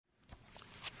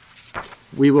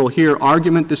We will hear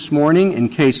argument this morning in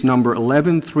case number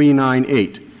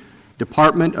 11398,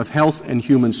 Department of Health and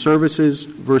Human Services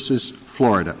versus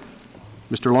Florida.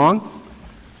 Mr. Long?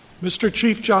 Mr.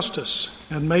 Chief Justice,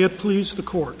 and may it please the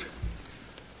Court,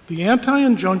 the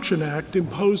Anti-Injunction Act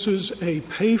imposes a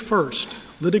pay-first,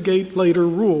 litigate-later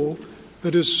rule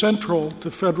that is central to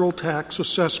federal tax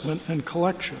assessment and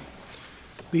collection.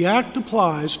 The Act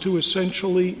applies to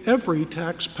essentially every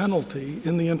tax penalty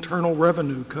in the Internal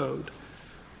Revenue Code.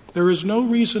 There is no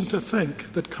reason to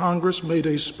think that Congress made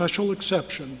a special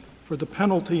exception for the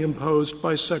penalty imposed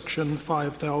by Section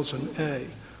 5000A.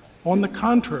 On the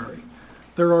contrary,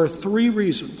 there are three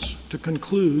reasons to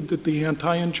conclude that the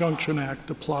Anti-Injunction Act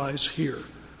applies here.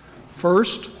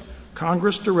 First,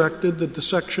 Congress directed that the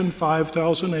Section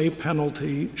 5000A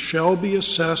penalty shall be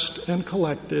assessed and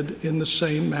collected in the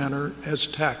same manner as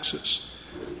taxes.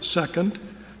 Second,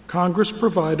 Congress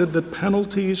provided that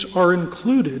penalties are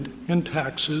included in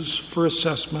taxes for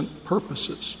assessment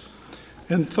purposes.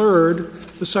 And third,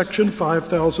 the Section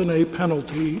 5000A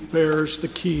penalty bears the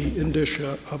key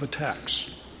indicia of a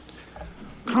tax.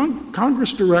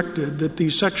 Congress directed that the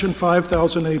Section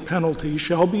 5000A penalty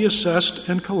shall be assessed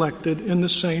and collected in the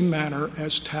same manner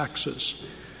as taxes.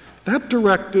 That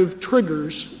directive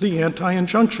triggers the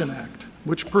Anti-Injunction Act,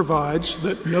 which provides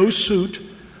that no suit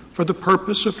for the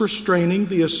purpose of restraining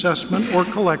the assessment or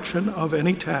collection of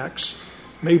any tax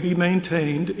may be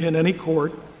maintained in any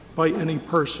court by any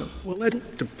person. Well,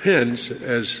 that depends,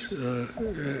 as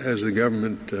the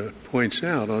government points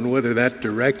out, on whether that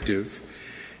directive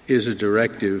is a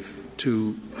directive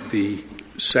to the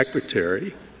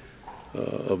Secretary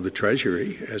of the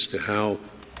Treasury as to how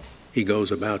he goes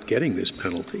about getting this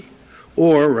penalty,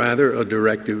 or rather a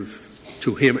directive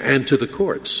to him and to the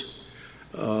courts.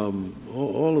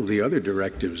 All of the other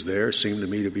directives there seem to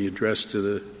me to be addressed to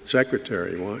the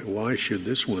Secretary. Why should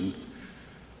this one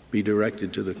be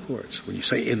directed to the courts? When you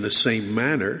say in the same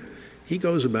manner, he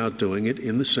goes about doing it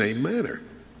in the same manner.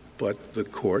 But the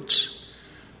courts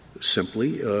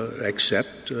simply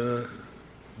accept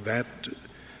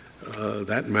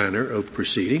that manner of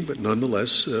proceeding, but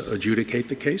nonetheless adjudicate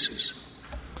the cases.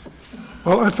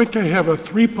 Well, I think I have a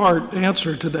three-part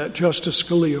answer to that, Justice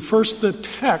Scalia. First, the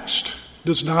text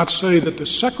does not say that the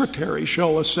Secretary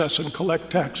shall assess and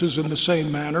collect taxes in the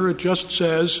same manner. It just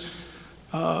says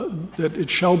that it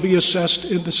shall be assessed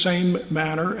in the same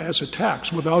manner as a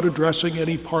tax without addressing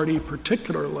any party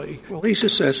particularly. Well, he's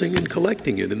assessing and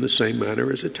collecting it in the same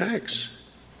manner as a tax.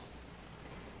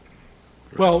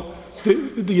 Right. Well,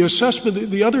 the assessment,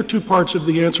 the other two parts of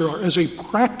the answer are as a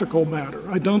practical matter.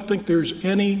 I don't think there's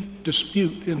any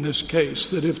dispute in this case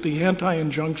that if the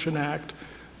Anti-Injunction Act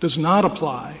does not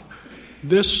apply,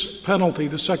 this penalty,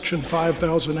 the Section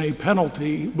 5000A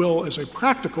penalty, will, as a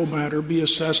practical matter, be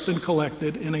assessed and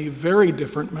collected in a very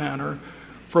different manner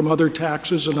from other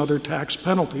taxes and other tax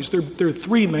penalties. There are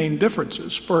three main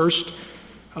differences. First,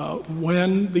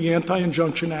 when the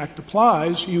Anti-Injunction Act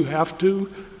applies, you have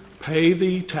to pay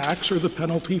the tax or the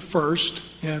penalty first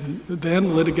and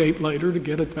then litigate later to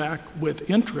get it back with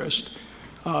interest.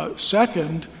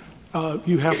 Second,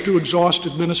 you have to exhaust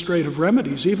administrative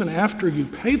remedies. Even after you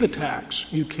pay the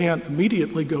tax, you can't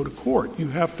immediately go to court. You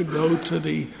have to go to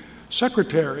the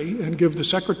Secretary and give the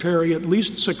Secretary at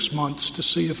least 6 months to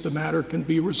see if the matter can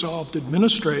be resolved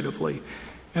administratively.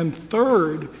 And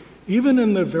third, even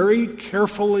in the very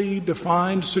carefully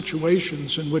defined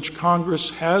situations in which Congress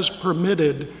has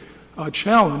permitted a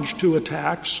challenge to a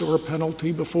tax or a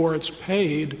penalty before it's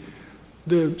paid,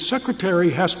 the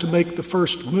Secretary has to make the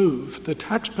first move. The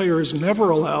taxpayer is never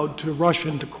allowed to rush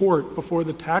into court before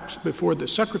the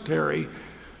Secretary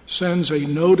sends a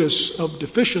notice of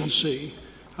deficiency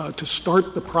to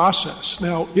start the process.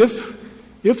 Now, if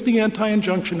the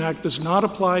Anti-Injunction Act does not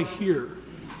apply here,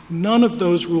 none of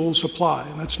those rules apply.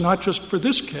 And that's not just for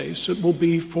this case. It will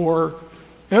be for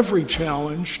every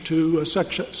challenge to a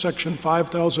Section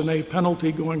 5000A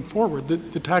penalty going forward.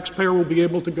 The taxpayer will be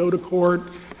able to go to court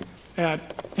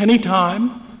at any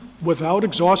time without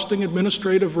exhausting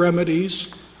administrative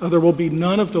remedies. There will be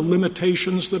none of the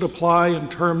limitations that apply in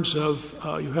terms of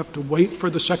you have to wait for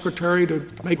the Secretary to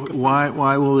make the...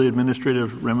 Why will the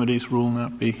administrative remedies rule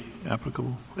not be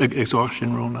applicable?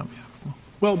 Exhaustion rule not be applicable?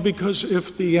 Well, because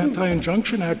if the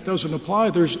Anti-Injunction Act doesn't apply,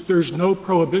 there's no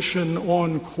prohibition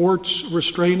on courts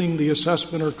restraining the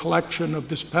assessment or collection of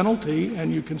this penalty,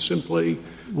 and you can simply...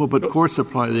 Well, but courts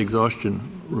apply the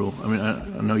exhaustion rule. I mean,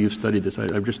 I know you've studied this.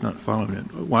 I'm just not following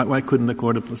it. Why couldn't the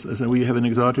court have said, well, you haven't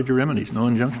exhausted your remedies, no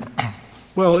injunction?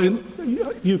 Well,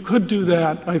 you could do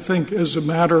that, I think, as a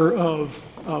matter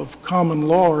of common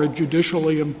law or a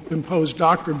judicially imposed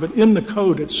doctrine, but in the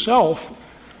code itself,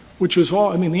 which is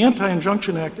all — I mean, the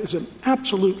Anti-Injunction Act is an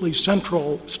absolutely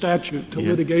central statute to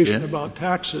litigation about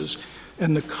taxes.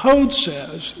 And the code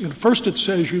says, first it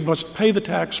says you must pay the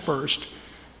tax first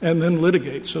and then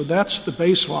litigate. So that's the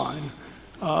baseline.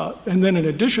 And then in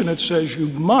addition, it says you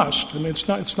must — I mean,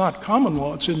 it's not common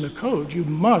law, it's in the code — you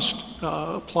must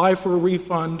apply for a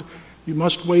refund. You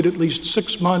must wait at least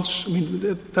 6 months. I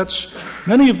mean,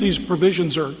 many of these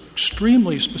provisions are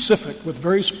extremely specific, with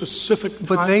very specific time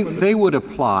But they would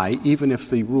apply even if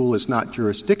the rule is not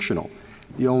jurisdictional.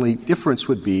 The only difference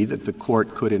would be that the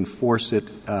court could enforce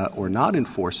it or not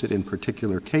enforce it in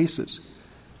particular cases,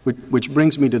 which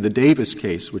brings me to the Davis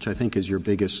case, which I think is your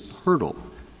biggest hurdle.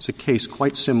 It's a case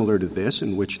quite similar to this,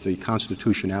 in which the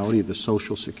constitutionality of the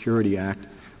Social Security Act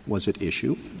was at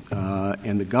issue,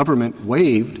 and the government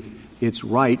waived its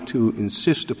right to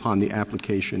insist upon the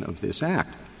application of this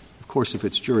act. Of course, if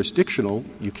it's jurisdictional,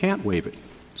 you can't waive it.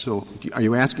 So are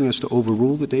you asking us to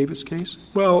overrule the Davis case?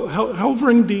 Well,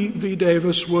 Helvering v.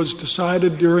 Davis was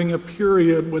decided during a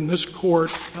period when this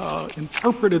court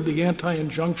interpreted the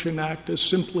Anti-Injunction Act as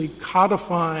simply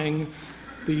codifying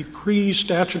the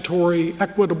pre-statutory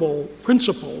equitable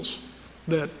principles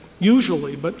that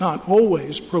usually, but not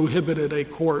always, prohibited a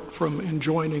court from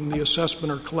enjoining the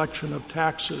assessment or collection of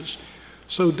taxes.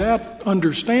 So that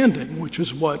understanding, which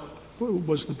is what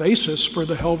was the basis for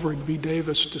the Helvering v.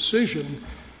 Davis decision,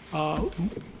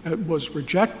 was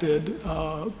rejected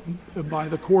by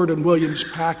the court in Williams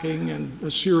Packing and a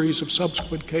series of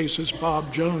subsequent cases,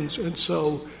 Bob Jones. And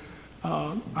so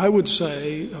I would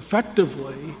say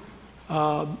effectively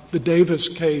the Davis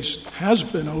case has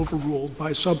been overruled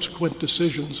by subsequent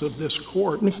decisions of this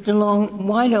court. Mr. Long,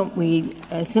 why don't we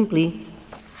simply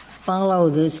follow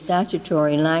the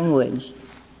statutory language?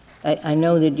 I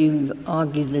know that you've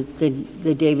argued that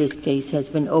the Davis case has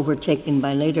been overtaken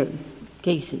by later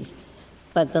cases,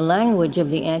 but the language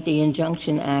of the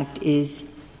Anti-Injunction Act is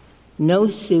no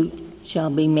suit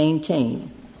shall be maintained.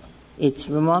 It's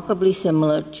remarkably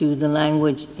similar to the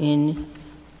language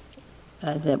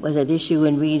that was at issue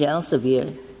in Reed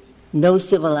Elsevier. No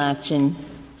civil action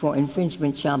for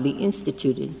infringement shall be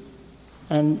instituted.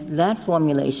 And that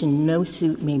formulation, no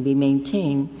suit may be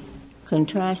maintained,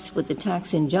 contrasts with the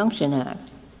Tax Injunction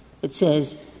Act. It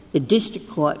says the district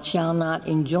court shall not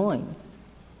enjoin.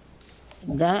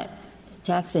 That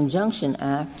Tax Injunction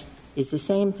Act is the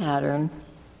same pattern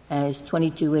as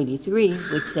 2283,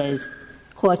 which says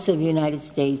courts of the United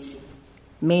States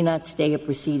may not stay a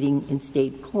proceeding in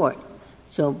state court.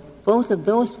 So both of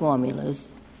those formulas,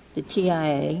 the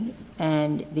TIA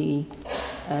and the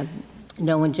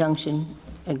no injunction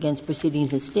against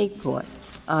proceedings in state court,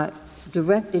 are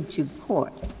directed to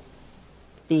court.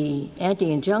 The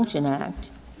Anti-Injunction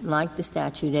Act, like the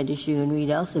statute at issue in Reed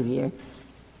Elsevier,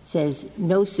 says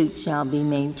no suit shall be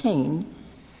maintained,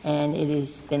 and it has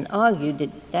been argued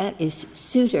that that is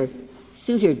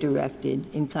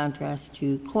suitor-directed in contrast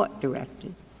to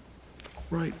court-directed.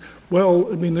 Right.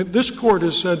 Well, I mean, this Court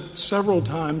has said several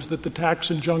times that the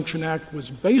Tax Injunction Act was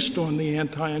based on the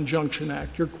Anti-Injunction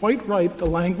Act. You're quite right. The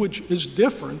language is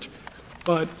different,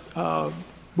 but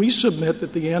we submit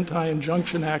that the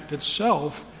Anti-Injunction Act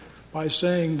itself, by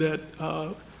saying that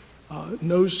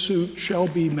no suit shall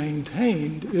be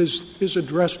maintained, is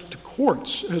addressed to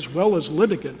courts as well as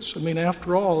litigants. I mean,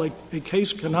 after all, a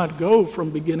case cannot go from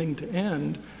beginning to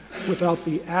end without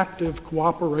the active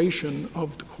cooperation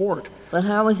of the court. But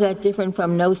how is that different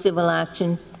from no civil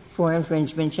action for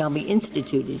infringement shall be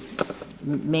instituted,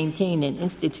 maintained and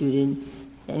instituted?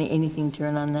 Anything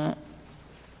turn on that?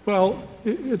 Well,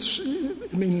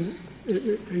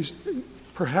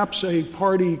 perhaps a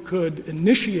party could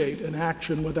initiate an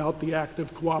action without the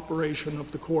active cooperation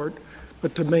of the court,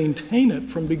 but to maintain it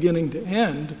from beginning to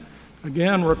end,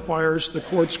 again, requires the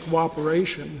court's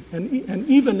cooperation. And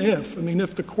even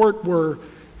if the court were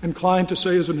inclined to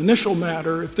say as an initial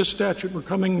matter, if this statute were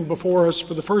coming before us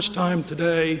for the first time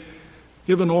today,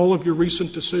 given all of your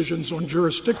recent decisions on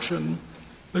jurisdiction,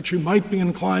 that you might be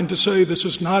inclined to say this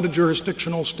is not a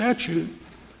jurisdictional statute,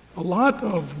 a lot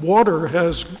of water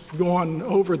has gone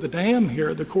over the dam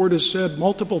here. The Court has said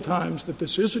multiple times that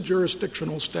this is a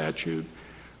jurisdictional statute.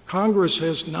 Congress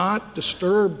has not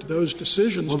disturbed those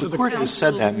decisions. Well, the Court has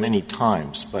said that many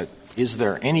times, but is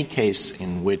there any case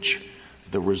in which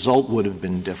the result would have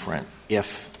been different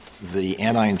if the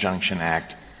Anti-Injunction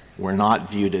Act were not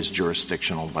viewed as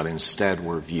jurisdictional, but instead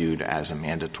were viewed as a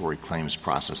mandatory claims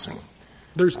processing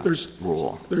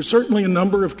rule? There's certainly a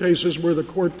number of cases where the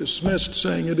Court dismissed,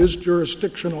 saying it is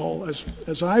jurisdictional.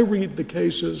 As I read the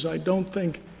cases, I don't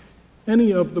think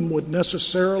any of them would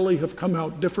necessarily have come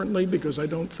out differently, because I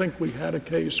don't think we had a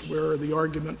case where the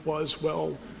argument was,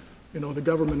 well, the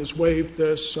government has waived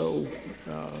this, so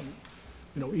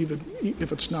even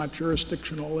if it's not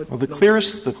jurisdictional. Well, the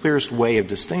clearest way of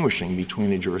distinguishing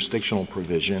between a jurisdictional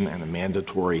provision and a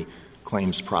mandatory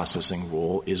claims processing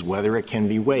rule is whether it can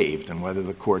be waived and whether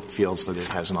the court feels that it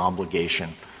has an obligation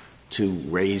to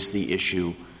raise the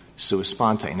issue sua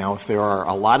sponte. Now, if there are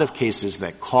a lot of cases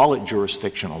that call it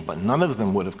jurisdictional, but none of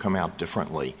them would have come out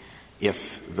differently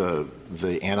if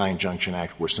the Anti-Injunction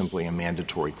Act were simply a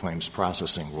mandatory claims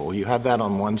processing rule, you have that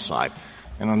on one side.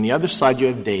 And on the other side, you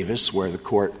have Davis, where the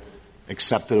court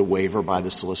accepted a waiver by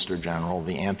the Solicitor General,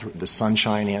 the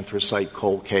Sunshine Anthracite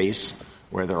coal case,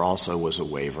 where there also was a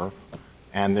waiver.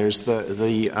 And there's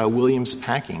the Williams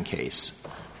Packing case,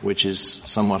 which is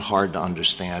somewhat hard to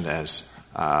understand as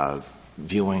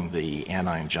viewing the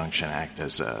Anti-Injunction Act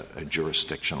as a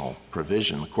jurisdictional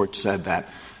provision. The court said that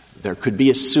there could be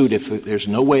a suit if there's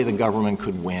no way the government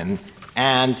could win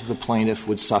and the plaintiff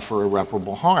would suffer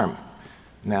irreparable harm.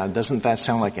 Now, doesn't that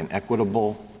sound like an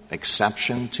equitable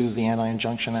exception to the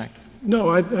Anti-Injunction Act? No,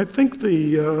 I think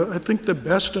the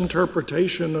best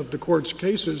interpretation of the court's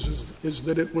cases is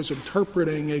that it was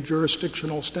interpreting a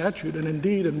jurisdictional statute, and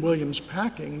indeed in Williams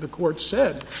Packing the court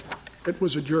said it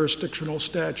was a jurisdictional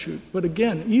statute. But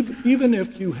again, even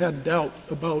if you had doubt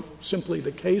about simply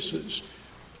the cases,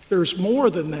 there's more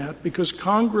than that, because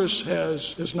Congress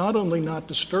has not only not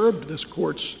disturbed this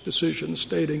court's decision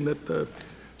stating that the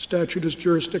statute is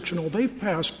jurisdictional, they've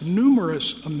passed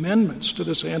numerous amendments to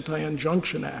this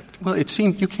Anti-Injunction Act. Well, it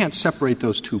seems you can't separate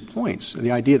those 2 points. The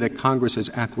idea that Congress has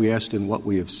acquiesced in what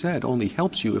we have said only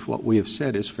helps you if what we have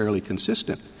said is fairly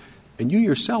consistent. And you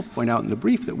yourself point out in the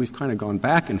brief that we've kind of gone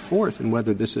back and forth in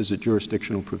whether this is a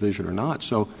jurisdictional provision or not.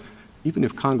 So even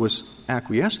if Congress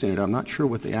acquiesced in it, I'm not sure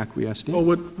what they acquiesced in.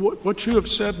 Well, what you have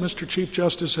said, Mr. Chief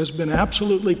Justice, has been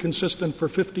absolutely consistent for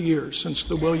 50 years since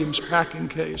the Williams Packing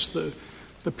case.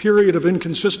 The period of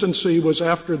inconsistency was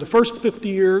after the first 50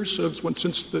 years,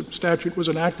 since the statute was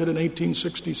enacted in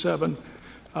 1867.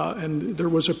 And there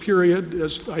was a period,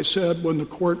 as I said, when the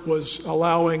court was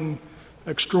allowing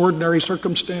extraordinary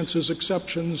circumstances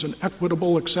exceptions and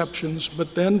equitable exceptions,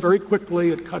 but then very quickly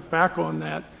it cut back on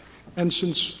that. And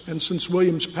since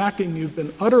Williams Packing, you've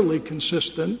been utterly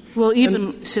consistent. Well,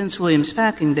 even since Williams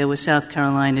Packing, there was South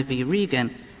Carolina v.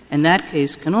 Regan, and that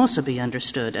case can also be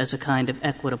understood as a kind of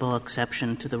equitable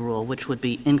exception to the rule, which would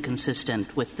be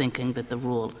inconsistent with thinking that the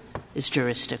rule is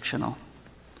jurisdictional.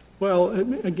 Well,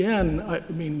 again,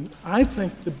 I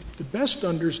think the best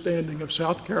understanding of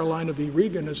South Carolina v.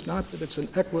 Regan is not that it's an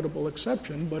equitable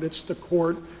exception, but it's the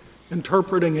court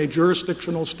interpreting a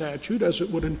jurisdictional statute as it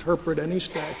would interpret any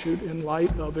statute in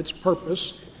light of its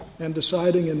purpose and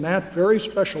deciding in that very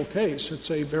special case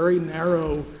it's a very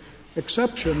narrow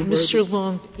exception. Mr.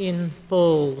 Long, in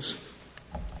Bowles,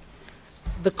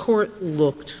 the court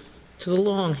looked to the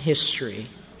long history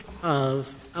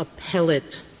of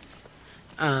appellate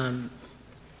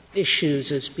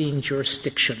issues as being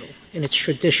jurisdictional in its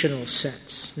traditional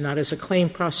sense, not as a claim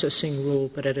processing rule,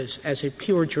 but as a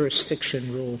pure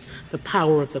jurisdiction rule, the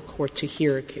power of the court to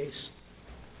hear a case.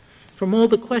 From all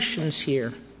the questions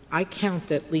here, I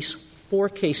count at least 4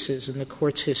 cases in the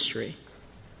court's history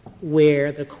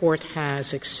where the court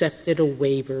has accepted a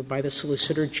waiver by the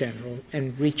Solicitor General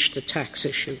and reached a tax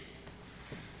issue.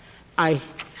 I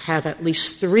have at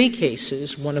least 3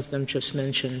 cases, one of them just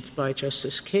mentioned by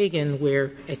Justice Kagan,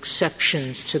 where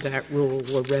exceptions to that rule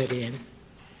were read in.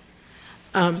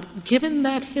 Given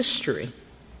that history,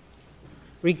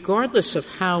 regardless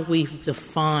of how we've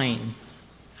defined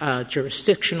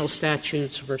jurisdictional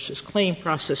statutes versus claim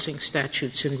processing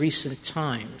statutes in recent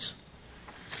times,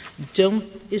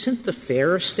 isn't the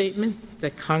fairer statement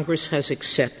that Congress has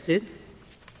accepted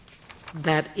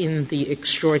that in the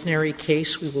extraordinary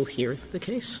case we will hear the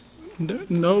case?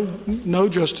 No,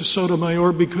 Justice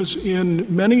Sotomayor, because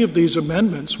in many of these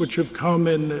amendments, which have come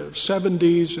in the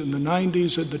 70s and the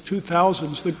 90s and the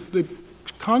 2000s, the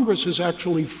Congress has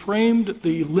actually framed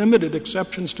the limited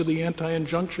exceptions to the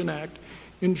Anti-Injunction Act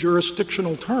in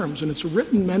jurisdictional terms, and it's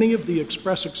written many of the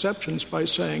express exceptions by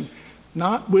saying,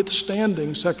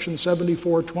 notwithstanding Section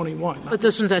 7421. But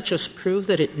doesn't that just prove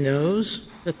that it knows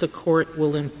that the court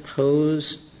will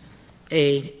impose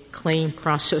a claim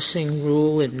processing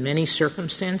rule in many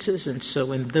circumstances, and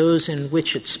so in those in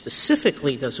which it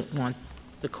specifically doesn't want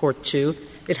the court to,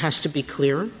 it has to be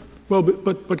clearer? Well,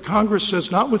 but Congress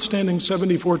says, notwithstanding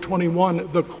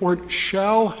 7421, the court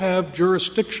shall have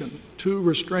jurisdiction to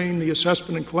restrain the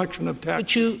assessment and collection of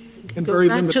tax. Would you go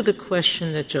back to the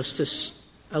question that Justice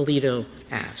Alito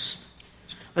asked?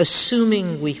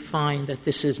 Assuming we find that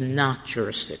this is not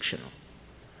jurisdictional,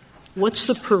 What's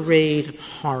the parade of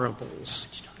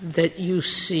horribles that you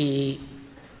see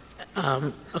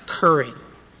occurring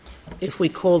if we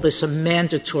call this a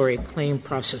mandatory claim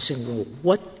processing rule?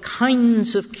 What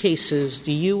kinds of cases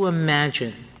do you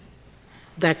imagine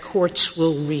that courts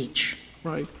will reach?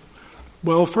 Right.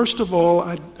 Well, first of all,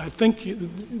 I think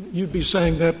you'd be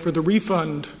saying that for the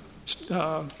refund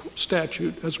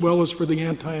statute as well as for the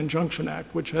Anti-Injunction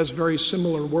Act, which has very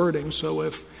similar wording. So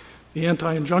if the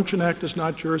Anti-Injunction Act is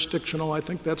not jurisdictional, I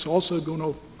think that's also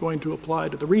going to apply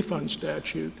to the refund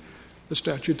statute, the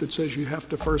statute that says you have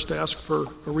to first ask for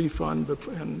a refund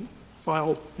and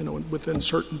file, within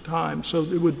certain time. So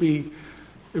it would be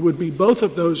both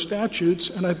of those statutes,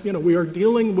 and we are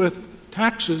dealing with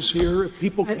taxes here. If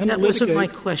people can that litigate. wasn't my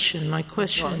question. My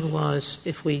question was,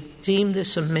 if we deem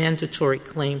this a mandatory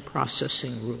claim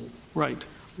processing rule, right?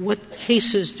 What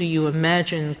cases do you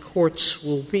imagine courts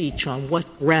will reach on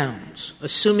what grounds,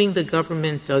 assuming the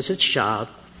government does its job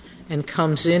and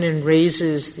comes in and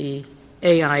raises the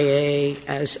AIA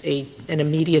as an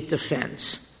immediate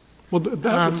defense? Well,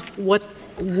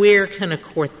 where can a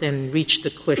court then reach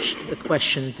the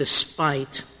question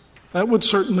despite? That would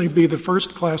certainly be the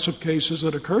first class of cases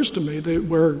that occurs to me,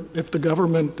 where if the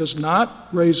government does not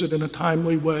raise it in a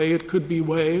timely way, it could be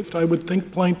waived. I would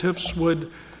think plaintiffs would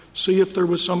see if there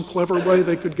was some clever way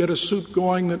they could get a suit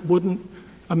going that wouldn't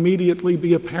immediately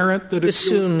be apparent that it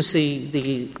assumes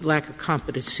the lack of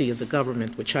competency of the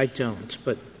government, which I don't,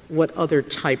 but what other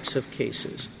types of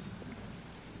cases?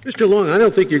 Mr. Long, I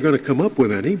don't think you're going to come up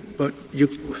with any, but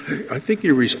I think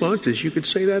your response is you could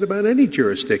say that about any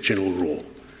jurisdictional rule.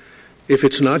 If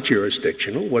it's not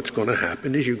jurisdictional, what's going to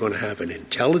happen is you're going to have an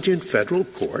intelligent federal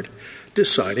court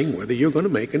deciding whether you're going to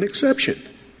make an exception.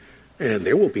 And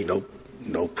there will be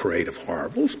no parade of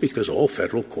horribles because all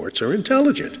federal courts are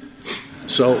intelligent.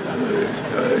 So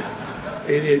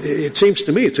it seems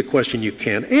to me it's a question you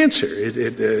can't answer.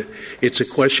 It's a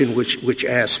question which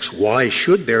asks why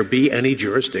should there be any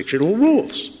jurisdictional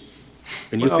rules?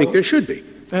 And you think there should be.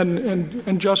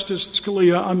 And Justice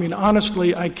Scalia, I mean,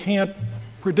 honestly, I can't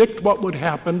predict what would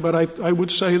happen, but I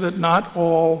would say that not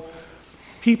all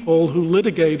people who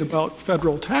litigate about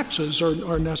federal taxes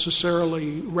are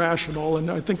necessarily rational, and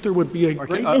I think there would be a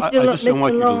great... I just don't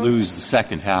want you to lose the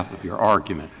second half of your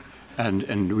argument,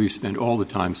 and we've spent all the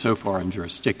time so far on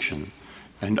jurisdiction,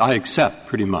 and I accept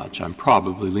pretty much, I'm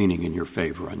probably leaning in your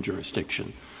favor on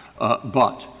jurisdiction,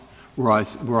 but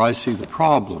where I see the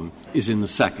problem is in the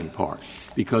second part,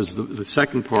 because the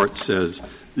second part says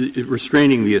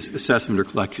restraining the assessment or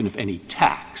collection of any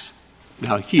tax.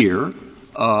 Now here,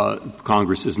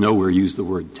 Congress has nowhere used the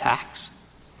word tax.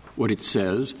 What it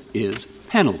says is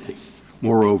penalty.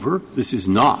 Moreover, this is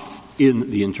not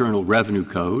in the Internal Revenue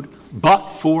Code, but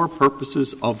for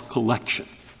purposes of collection.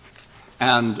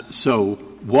 And so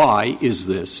why is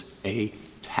this a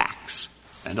tax?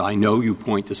 And I know you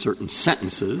point to certain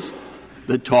sentences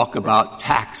that talk about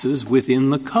taxes within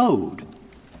the code.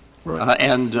 Right.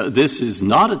 And this is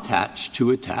not attached to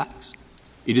a tax.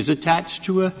 It is attached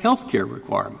to a health care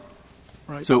requirement.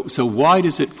 Right. So why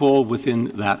does it fall within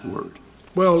that word?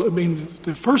 Well, I mean,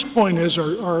 the first point is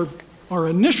our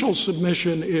initial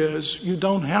submission is you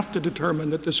don't have to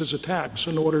determine that this is a tax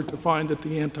in order to find that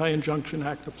the Anti-Injunction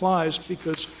Act applies,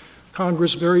 because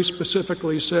Congress very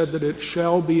specifically said that it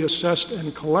shall be assessed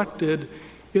and collected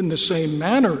in the same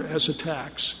manner as a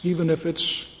tax, even if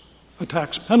it's a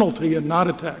tax penalty and not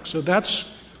a tax. So that's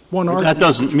one argument. That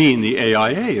doesn't mean the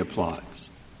AIA applies.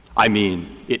 I mean,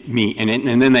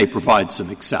 and then they provide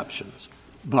some exceptions.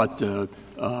 But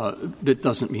that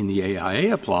doesn't mean the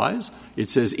AIA applies. It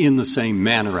says in the same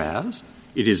manner as.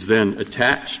 It is then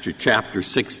attached to Chapter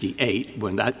 68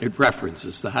 when it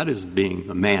references that as being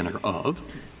the manner of.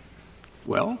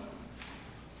 Well,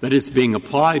 that it's being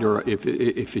applied, or if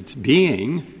it's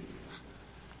being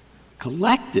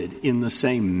collected in the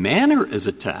same manner as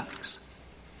a tax,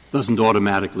 doesn't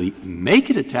automatically make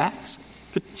it a tax,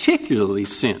 particularly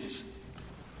since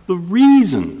the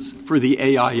reasons for the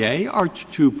AIA are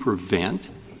to prevent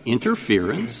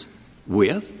interference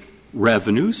with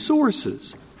revenue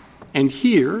sources. And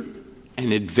here,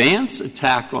 an advance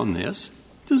attack on this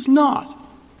does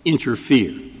not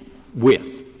interfere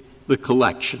with the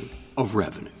collection of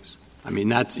revenues. I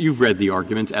mean, you've read the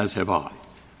arguments, as have I.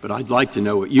 But I'd like to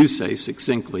know what you say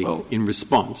succinctly in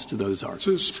response to those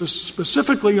arguments.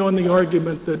 Specifically on the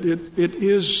argument that it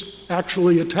is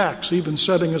actually a tax, even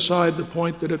setting aside the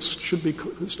point that it should be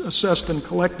assessed and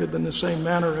collected in the same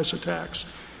manner as a tax.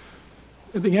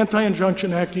 The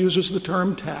Anti-Injunction Act uses the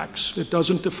term tax. It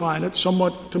doesn't define it.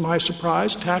 Somewhat to my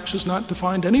surprise, tax is not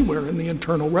defined anywhere in the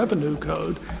Internal Revenue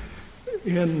Code.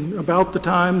 in about the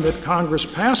time that Congress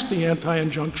passed the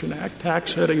Anti-Injunction Act,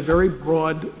 tax had a very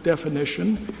broad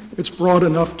definition. It's broad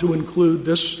enough to include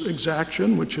this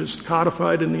exaction, which is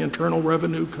codified in the Internal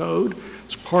Revenue Code.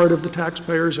 It's part of the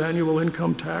taxpayer's annual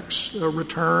income tax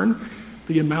return.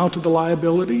 The amount of the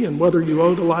liability and whether you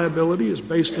owe the liability is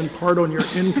based in part on your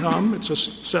income. It's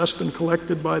assessed and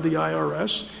collected by the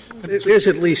IRS. There's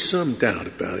at least some doubt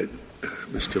about it,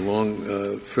 Mr.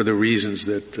 Long, for the reasons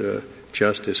that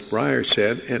Justice Breyer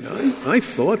said. And I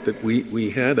thought that we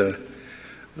had a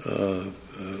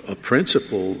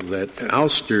principle that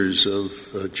ousters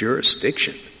of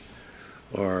jurisdiction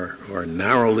are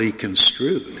narrowly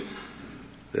construed,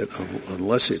 that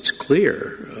unless it's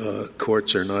clear,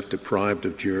 courts are not deprived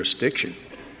of jurisdiction.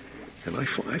 And I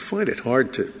find it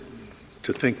hard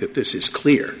to think that this is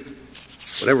clear,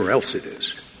 whatever else it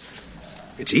is.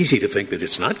 It's easy to think that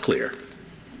it's not clear.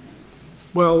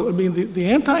 Well, I mean, the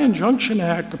Anti-Injunction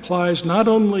Act applies not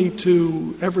only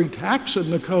to every tax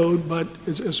in the code, but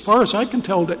as far as I can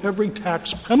tell, to every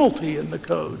tax penalty in the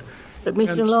code. But,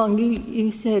 Mr. Long,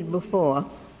 you said before,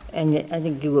 and I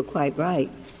think you were quite right,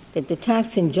 that the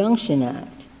Tax Injunction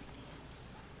Act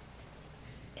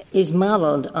is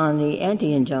modeled on the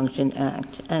Anti-Injunction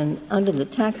Act. And under the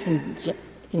Tax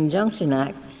Injunction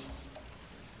Act,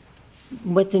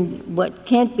 what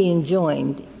can't be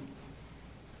enjoined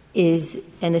is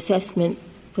an assessment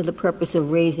for the purpose of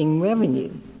raising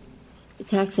revenue. The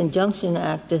Tax Injunction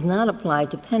Act does not apply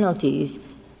to penalties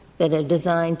that are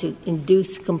designed to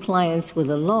induce compliance with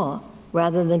the law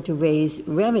rather than to raise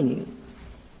revenue.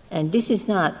 And this is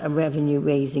not a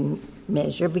revenue-raising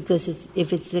measure because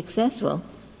if it's successful,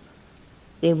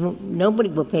 nobody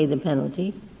will pay the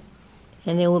penalty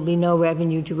and there will be no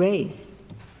revenue to raise.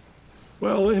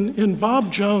 Well, in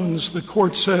Bob Jones, the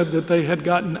court said that they had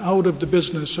gotten out of the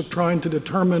business of trying to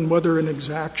determine whether an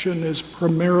exaction is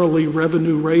primarily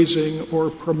revenue-raising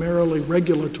or primarily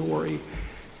regulatory.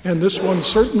 And this one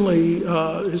certainly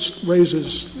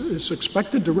is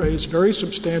expected to raise very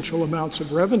substantial amounts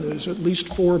of revenues, at least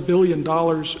 $4 billion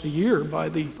a year by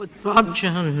the... But Bob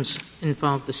Jones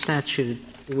involved a statute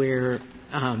where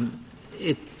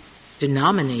it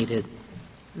denominated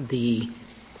the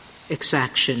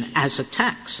exaction as a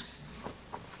tax.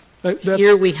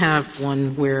 Here we have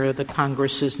one where the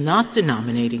Congress is not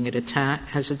denominating it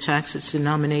as a tax, it's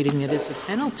denominating it as a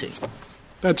penalty.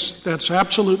 That's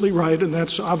absolutely right, and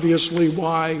that's obviously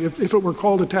why, if it were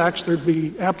called a tax, there'd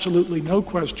be absolutely no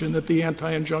question that the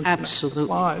Anti-Injunction Act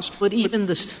applies. But even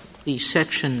the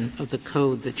section of the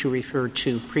code that you referred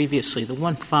to previously, the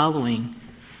one following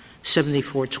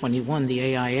 7421,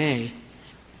 the AIA,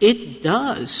 it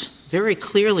does very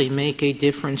clearly make a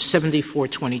difference,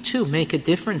 7422, make a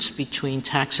difference between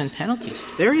tax and penalties.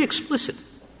 Very explicit.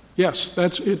 Yes,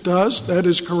 it does. That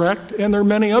is correct. And there are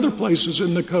many other places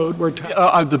in the code where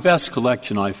the best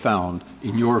collection I found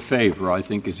in your favor, I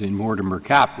think, is in Mortimer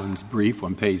Kaplan's brief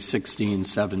on page 16,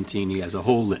 17. He has a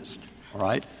whole list, all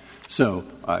right? So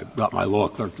I got my law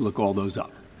clerk to look all those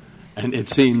up. And it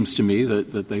seems to me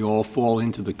that they all fall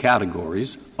into the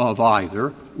categories of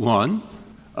either, one,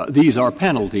 these are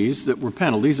penalties that were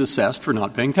penalties assessed for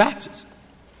not paying taxes.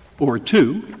 Or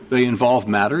two, they involve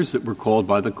matters that were called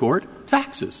by the court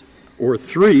taxes. Or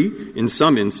three, in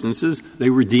some instances, they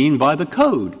were deemed by the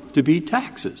code to be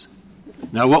taxes.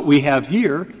 Now, what we have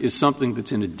here is something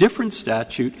that's in a different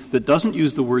statute that doesn't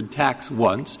use the word tax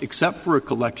once, except for a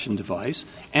collection device,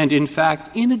 and in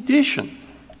fact, in addition,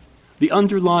 the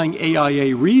underlying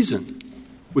AIA reason,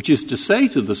 which is to say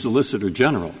to the Solicitor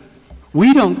General,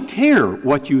 we don't care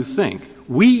what you think.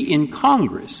 We in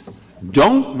Congress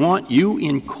don't want you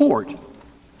in court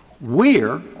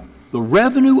where the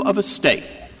revenue of a state,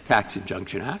 Tax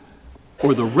Injunction Act,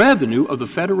 or the revenue of the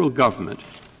federal government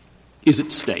is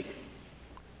at stake.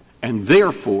 And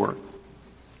therefore,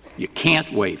 you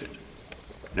can't waive it.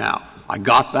 Now, I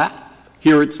got that.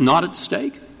 Here it's not at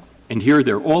stake. And here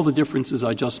there are all the differences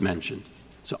I just mentioned.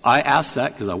 So I ask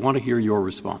that because I want to hear your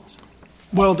response.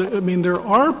 Well, there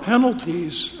are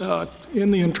penalties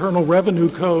in the Internal Revenue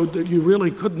Code that you really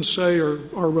couldn't say are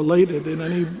related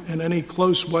in any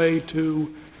close way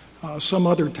to some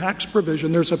other tax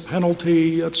provision. There's a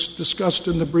penalty that's discussed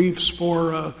in the briefs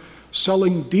for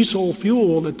selling diesel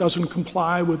fuel that doesn't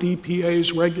comply with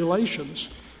EPA's regulations.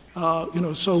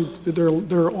 So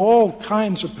there are all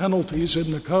kinds of penalties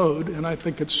in the code, and I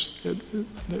think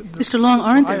Mr. Long,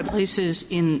 aren't there places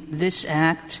in this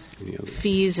Act,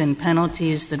 fees and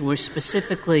penalties that were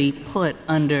specifically put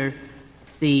under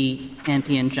the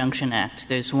Anti-Injunction Act?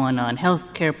 There's one on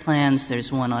health care plans,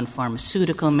 there's one on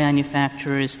pharmaceutical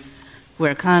manufacturers,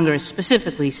 where Congress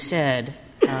specifically said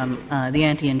the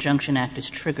Anti-Injunction Act is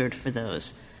triggered for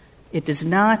those. It does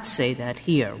not say that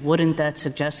here. Wouldn't that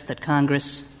suggest that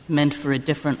Congress meant for a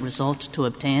different result to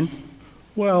obtain?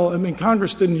 Well, I mean,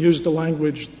 Congress didn't use the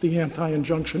language, the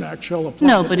Anti-Injunction Act shall apply.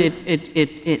 No, but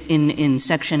in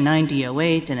Section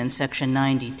 9008 and in Section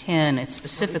 9010, it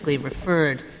specifically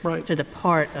referred to the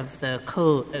part of the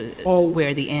code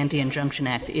where the Anti-Injunction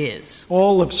Act is.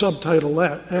 All of Subtitle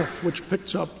F, which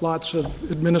picks up lots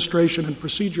of administration and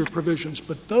procedure provisions,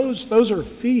 but those are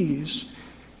fees,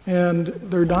 and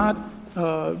they're not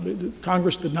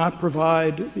Congress did not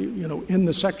provide, in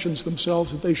the sections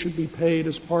themselves that they should be paid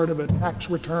as part of a tax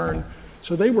return.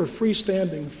 So they were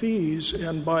freestanding fees,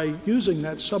 and by using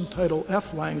that Subtitle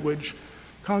F language,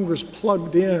 Congress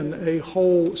plugged in a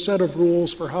whole set of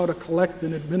rules for how to collect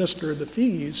and administer the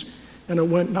fees, and it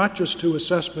went not just to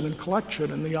assessment and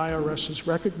collection, and the IRS has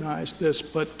recognized this,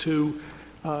 but to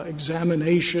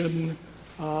examination,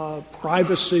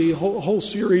 privacy, a whole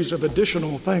series of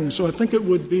additional things. So I think it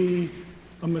would be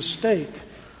a mistake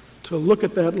to look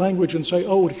at that language and say,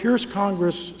 oh, here's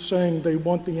Congress saying they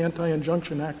want the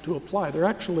Anti-Injunction Act to apply. They're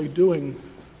actually doing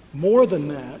more than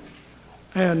that.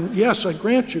 And yes, I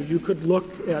grant you could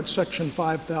look at Section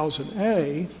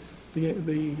 5000A,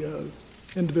 the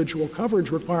individual coverage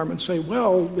requirement, and say,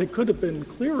 well, they could have been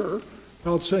clearer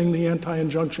about saying the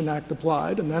Anti-Injunction Act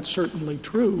applied, and that's certainly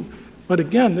true. But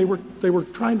again, they were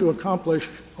trying to accomplish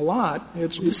a lot.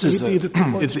 It's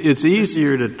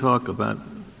easier to talk about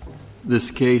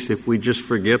this case if we just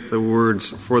forget the words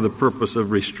 "for the purpose of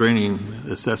restraining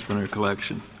assessment or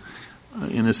collection."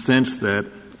 In a sense, that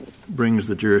brings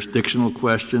the jurisdictional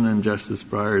question and Justice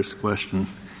Breyer's question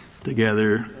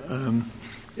together.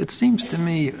 It seems to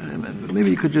me, maybe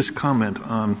you could just comment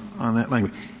on that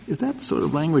language. Is that sort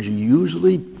of language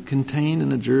usually contained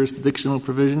in a jurisdictional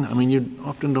provision? I mean, you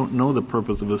often don't know the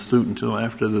purpose of a suit until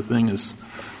after the thing is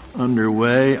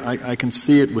underway. I can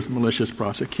see it with malicious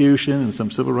prosecution and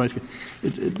some civil rights.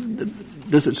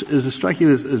 Does it strike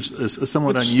you as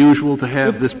somewhat unusual to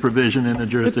have this provision in a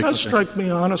jurisdictional? It does strike me,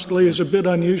 honestly, as a bit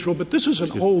unusual, but this is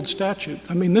an old statute.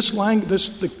 I mean,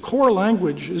 the core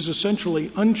language is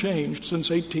essentially unchanged since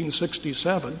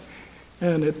 1867,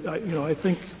 and I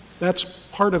think that's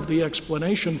part of the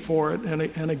explanation for it.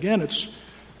 And again, it's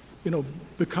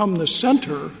become the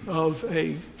center of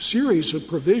a series of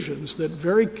provisions that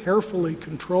very carefully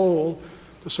control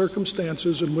the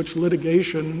circumstances in which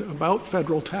litigation about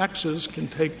federal taxes can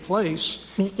take place.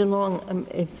 Mr. Long,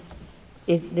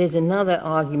 there's another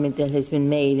argument that has been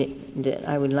made that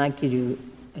I would like you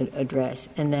to address,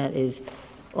 and that is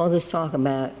all this talk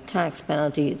about tax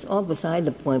penalty. It's all beside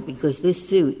the point because this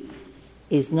suit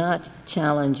is not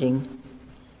challenging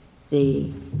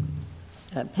the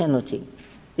penalty.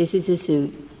 This is a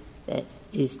suit that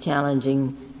is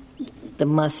challenging the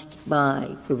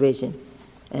must-buy provision.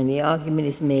 And the argument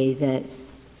is made that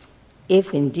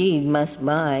if indeed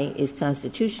must-buy is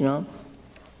constitutional,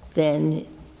 then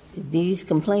these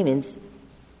complainants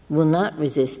will not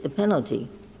resist the penalty.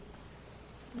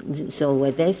 So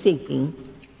what they're seeking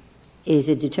is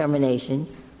a determination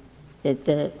that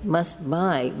the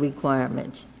must-buy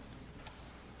requirement,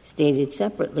 stated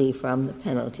separately from the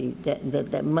penalty,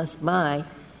 that must-buy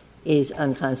is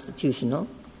unconstitutional,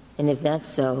 and if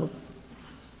that's so,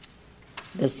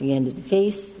 that's the end of the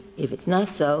case. If it's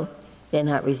not so, they're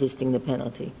not resisting the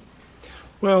penalty.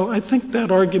 Well, I think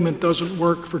that argument doesn't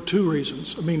work for two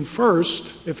reasons. I mean,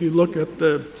 first, if you look at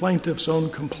the plaintiff's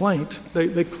own complaint,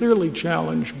 they clearly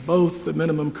challenge both the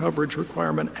minimum coverage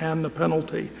requirement and the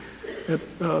penalty. At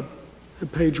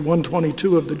page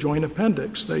 122 of the joint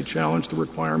appendix, they challenge the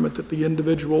requirement that the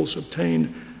individuals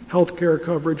obtain health care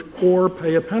coverage or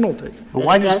pay a penalty. But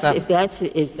why does that? If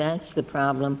that's the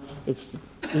problem, it's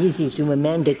easy to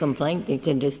amend a complaint. You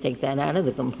can just take that out of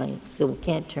the complaint, so it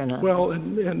can't turn up. Well,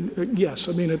 and yes,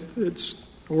 I mean, it's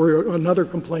or another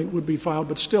complaint would be filed,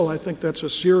 but still I think that's a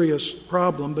serious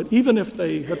problem. But even if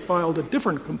they had filed a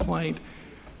different complaint,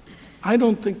 I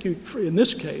don't think in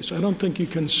this case, I don't think you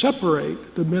can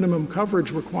separate the minimum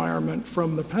coverage requirement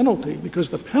from the penalty, because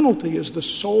the penalty is the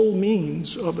sole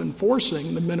means of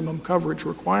enforcing the minimum coverage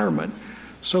requirement.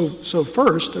 So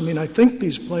first, I mean, I think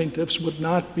these plaintiffs would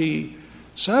not be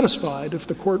satisfied if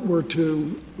the court were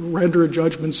to render a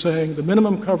judgment saying the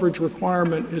minimum coverage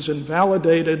requirement is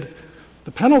invalidated.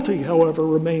 The penalty, however,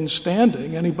 remains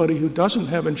standing. Anybody who doesn't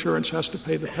have insurance has to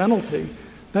pay the penalty.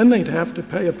 Then they'd have to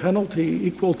pay a penalty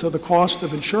equal to the cost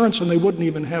of insurance, and they wouldn't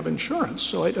even have insurance.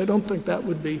 So I don't think that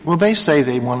would be. Well, they say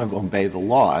they want to obey the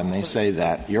law, and they say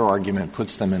that your argument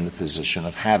puts them in the position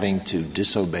of having to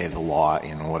disobey the law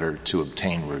in order to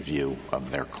obtain review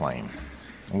of their claim.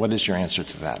 What is your answer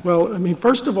to that? Well, I mean,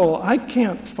 first of all, I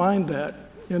can't find that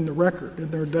in the record,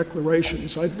 in their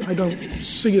declarations. I don't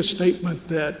see a statement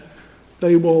that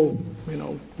they will,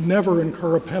 never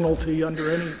incur a penalty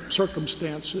under any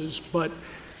circumstances. But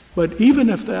even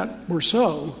if that were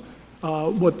so,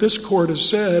 what this court has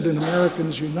said in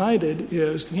Americans United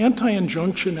is the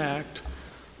Anti-Injunction Act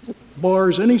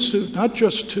bars any suit not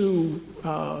just to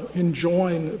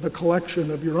enjoin the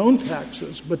collection of your own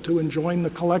taxes, but to enjoin the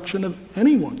collection of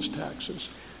anyone's taxes.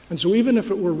 And so even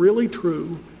if it were really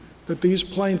true that these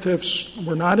plaintiffs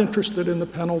were not interested in the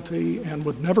penalty and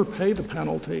would never pay the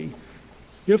penalty,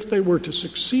 if they were to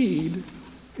succeed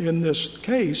in this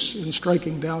case in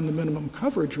striking down the minimum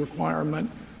coverage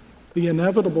requirement, the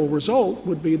inevitable result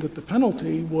would be that the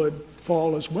penalty would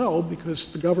fall as well, because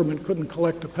the government couldn't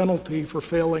collect a penalty for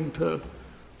failing to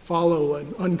follow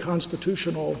an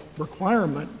unconstitutional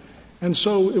requirement. And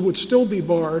so it would still be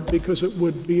barred because it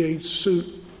would be a suit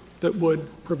that would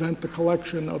prevent the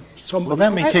collection of some. Well,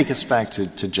 that may take us back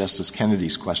to Justice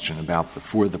Kennedy's question about the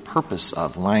for the purpose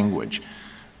of language.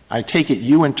 I take it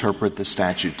you interpret the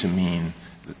statute to mean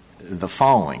the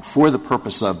following. For the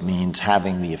purpose of means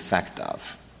having the effect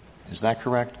of. Is that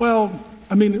correct? Well,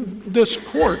 I mean, this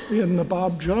court in the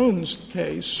Bob Jones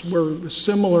case, where a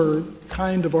similar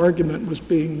kind of argument was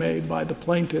being made by the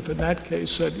plaintiff in that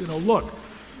case, said, look,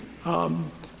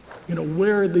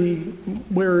 where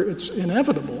it's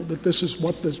inevitable that this is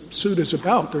what the suit is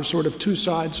about, there's sort of two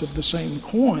sides of the same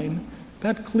coin,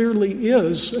 that clearly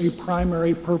is a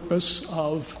primary purpose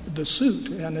of the suit.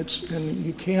 And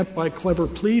you can't, by clever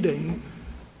pleading,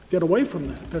 get away from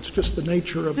that. That's just the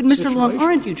nature of the situation. But, Mr. Long,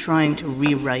 aren't you trying to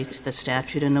rewrite the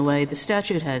statute in a way? The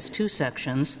statute has two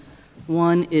sections.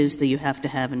 One is the you have to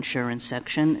have insurance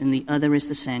section, and the other is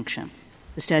the sanction.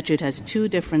 The statute has two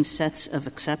different sets of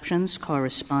exceptions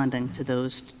corresponding to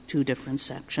those two different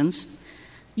sections.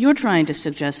 You're trying to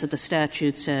suggest that the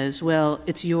statute says, well,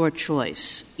 it's your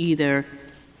choice, either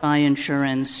buy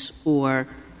insurance or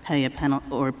pay a penalty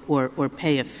or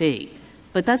pay a fee.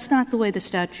 But that's not the way the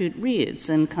statute reads,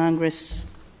 and Congress,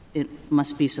 it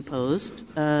must be supposed,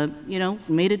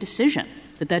 made a decision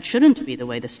that shouldn't be the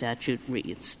way the statute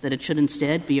reads, that it should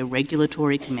instead be a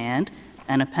regulatory command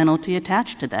and a penalty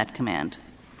attached to that command.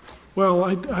 Well,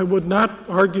 I would not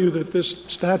argue that this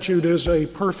statute is a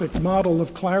perfect model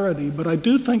of clarity, but I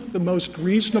do think the most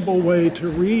reasonable way to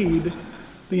read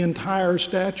the entire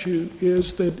statute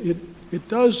is that it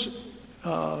does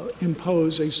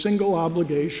impose a single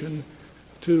obligation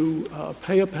to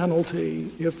pay a penalty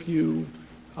if you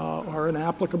are an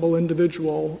applicable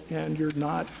individual and you're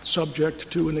not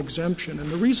subject to an exemption. And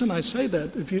the reason I say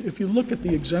that, if you look at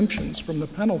the exemptions from the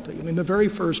penalty, I mean, the very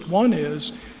first one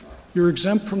is you're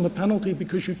exempt from the penalty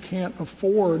because you can't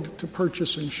afford to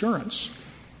purchase insurance.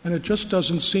 And it just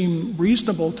doesn't seem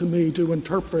reasonable to me to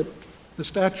interpret the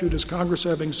statute as Congress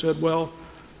having said, well,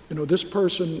 this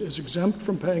person is exempt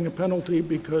from paying a penalty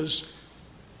because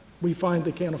we find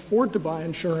they can't afford to buy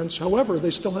insurance. However, they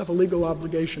still have a legal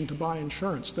obligation to buy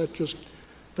insurance. That just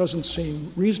doesn't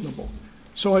seem reasonable.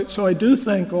 So I do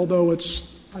think, although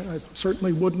I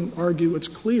certainly wouldn't argue it's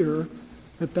clear,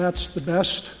 that that's the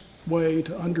best way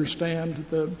to understand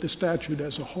the statute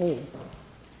as a whole.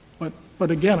 But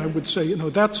again, I would say,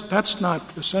 that's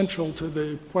not essential to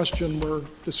the question we're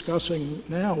discussing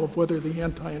now of whether the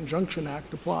Anti-Injunction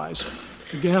Act applies.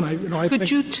 Again, I think.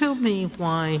 Could you tell me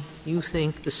why you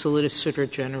think the Solicitor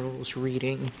General's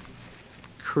reading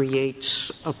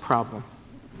creates a problem?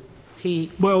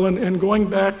 Well, and going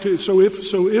back to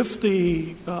if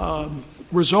the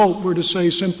result were to say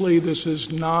simply this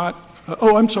is not.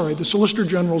 The Solicitor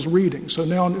General's reading. So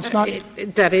now it's not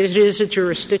that it is a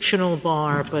jurisdictional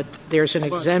bar, but there's an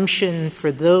exemption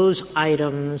for those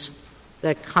items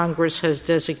that Congress has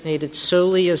designated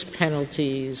solely as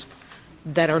penalties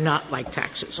that are not like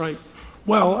taxes. Right.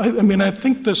 Well, I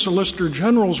think the Solicitor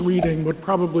General's reading would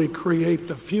probably create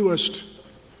the fewest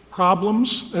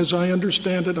problems, as I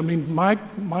understand it. I mean, my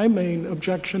main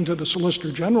objection to the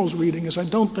Solicitor General's reading is I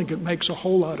don't think it makes a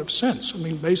whole lot of sense. I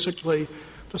mean, basically,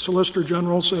 the Solicitor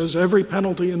General says every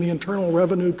penalty in the Internal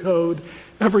Revenue Code,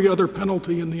 every other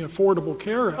penalty in the Affordable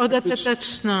Care Act. Oh,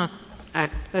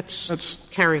 that's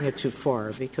carrying it too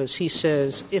far, because he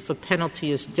says if a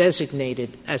penalty is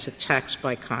designated as a tax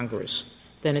by Congress,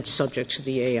 then it's subject to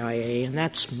the AIA, and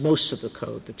that's most of the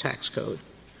code, the tax code.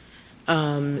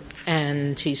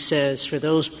 And he says for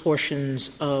those portions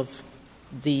of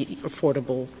the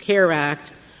Affordable Care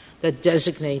Act that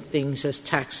designate things as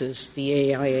taxes,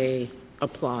 the AIA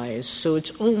applies. So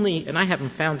it's only, and I haven't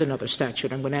found another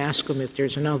statute, I'm going to ask him if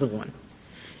there's another one,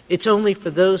 It's only for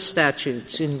those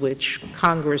statutes in which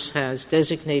Congress has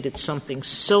designated something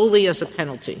solely as a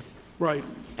penalty. Right.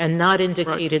 And not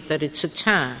indicated that it's a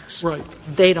tax. Right.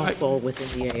 They don't fall within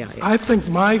the AIA. I think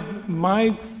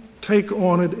my take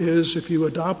on it is if you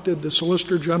adopted the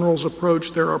Solicitor General's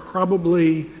approach, there are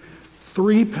probably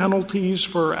 3 penalties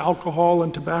for alcohol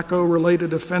and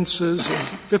tobacco-related offenses,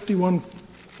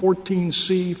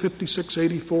 5114C,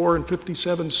 5684, and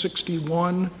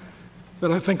 5761,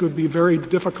 that I think would be very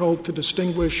difficult to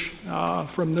distinguish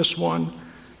from this one,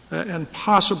 and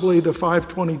possibly the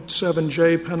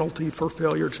 527J penalty for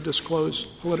failure to disclose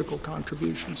political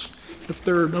contributions. If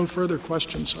there are no further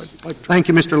questions, I'd like to... Thank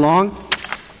you, Mr. Long.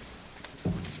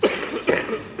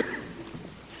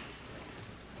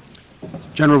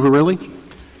 General Verrilli.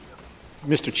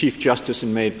 Mr. Chief Justice,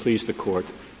 and may it please the Court,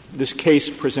 this case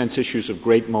presents issues of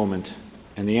great moment,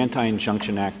 and the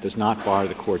Anti-Injunction Act does not bar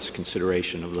the Court's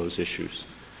consideration of those issues.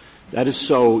 That is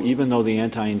so even though the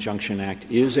Anti-Injunction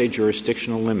Act is a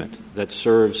jurisdictional limit that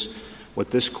serves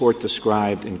what this Court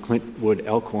described in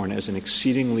Clintwood-Elkhorn as an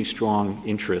exceedingly strong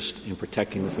interest in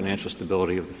protecting the financial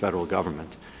stability of the federal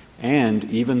government, and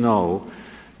even though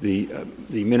the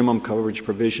minimum coverage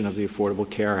provision of the Affordable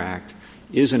Care Act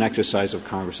is an exercise of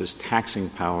Congress's taxing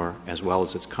power as well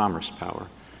as its commerce power.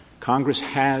 Congress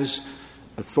has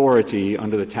authority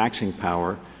under the taxing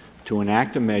power to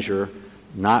enact a measure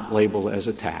not labeled as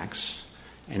a tax,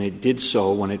 and it did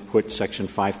so when it put Section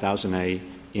 5000A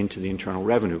into the Internal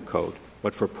Revenue Code.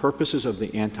 But for purposes of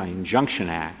the Anti-Injunction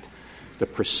Act, the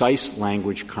precise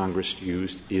language Congress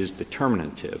used is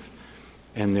determinative,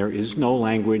 and there is no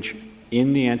language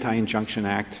in the Anti-Injunction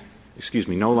Act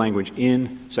no language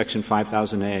in Section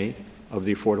 5000A of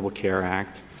the Affordable Care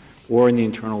Act or in the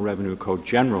Internal Revenue Code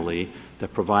generally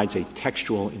that provides a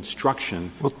textual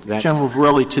instruction. Well, General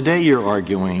Verrilli, today you're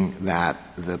arguing that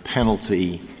the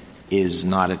penalty is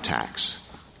not a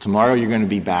tax. Tomorrow you're going to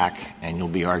be back and you'll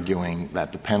be arguing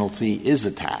that the penalty is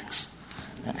a tax.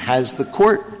 Has the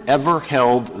Court ever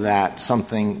held that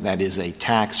something that is a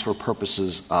tax for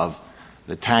purposes of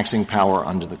the taxing power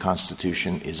under the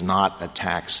Constitution is not a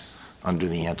tax under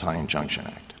the Anti-Injunction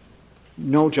Act?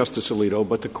 No, Justice Alito,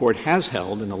 but the Court has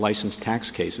held in the licensed tax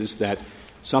cases that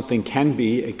something can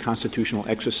be a constitutional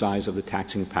exercise of the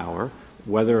taxing power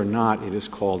whether or not it is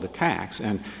called a tax.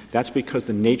 And that's because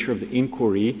the nature of the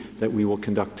inquiry that we will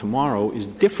conduct tomorrow is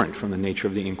different from the nature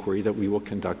of the inquiry that we will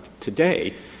conduct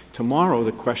today. Tomorrow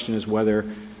the question is whether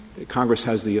Congress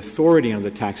has the authority under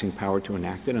the taxing power to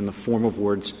enact it, and the form of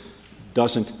words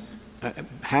doesn't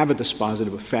have a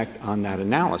dispositive effect on that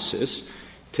analysis.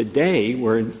 Today,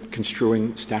 we're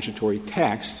construing statutory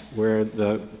text where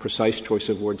the precise choice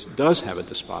of words does have a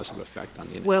dispositive effect on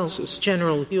the analysis. Well,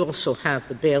 General, you also have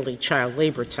the Bailey child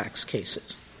labor tax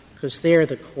cases, because there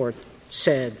the Court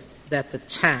said that the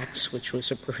tax, which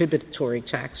was a prohibitory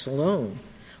tax alone,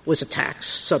 was a tax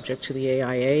subject to the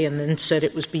AIA, and then said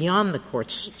it was beyond the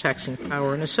Court's taxing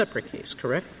power in a separate case,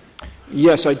 correct?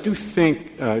 Yes, I do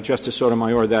think, Justice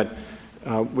Sotomayor, that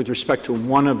with respect to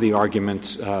one of the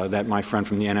arguments that my friend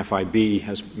from the NFIB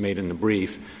has made in the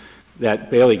brief, that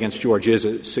Bailey against George is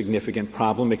a significant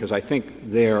problem, because I think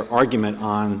their argument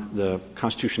on the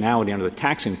constitutionality under the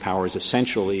taxing power is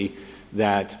essentially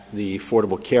that the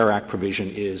Affordable Care Act provision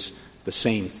is the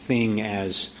same thing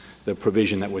as the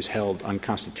provision that was held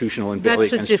unconstitutional in Bailey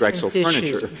against Drexel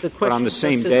Furniture. But on the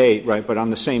same day, but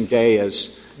on the same day as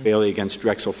Bailey against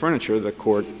Drexel Furniture, the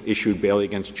Court issued Bailey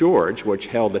against George, which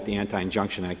held that the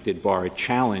Anti-Injunction Act did bar a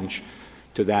challenge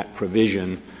to that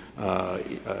provision,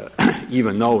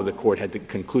 even though the Court had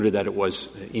concluded that it was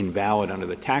invalid under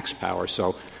the tax power.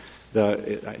 So,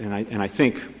 I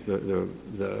think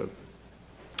the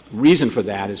reason for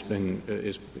that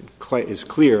is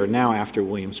clear now after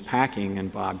Williams-Packing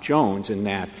and Bob Jones, in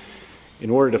that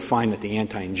in order to find that the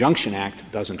Anti-Injunction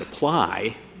Act doesn't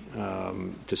apply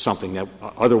to something that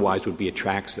otherwise would be a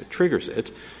tax that triggers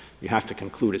it, you have to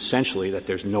conclude essentially that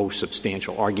there's no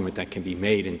substantial argument that can be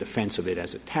made in defense of it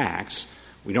as a tax.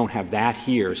 We don't have that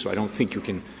here, so I don't think you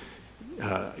can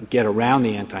get around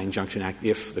the Anti-Injunction Act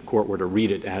if the Court were to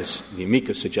read it as the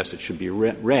amicus suggests it should be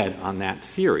read on that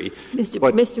theory.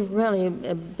 Mr. Verrilli,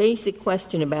 a basic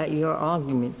question about your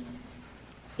argument.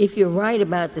 If you're right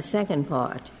about the second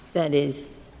part, that is,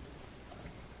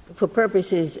 for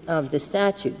purposes of the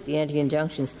statute, the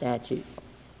anti-injunction statute,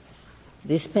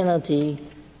 this penalty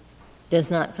does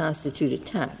not constitute a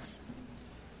tax,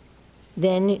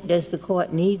 then does the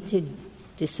Court need to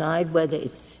decide whether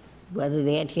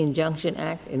the Anti-Injunction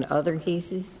Act in other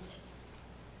cases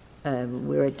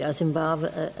where it does involve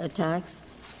a tax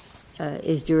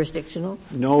is jurisdictional?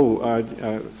 No.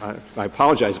 I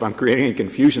apologize if I'm creating any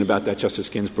confusion about that, Justice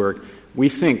Ginsburg. We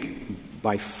think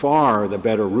by far the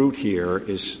better route here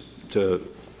is to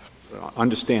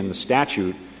understand the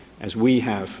statute as we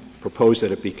have proposed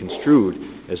that it be construed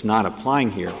as not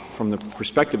applying here. From the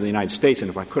perspective of the United States, and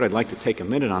if I could, I'd like to take a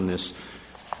minute on this,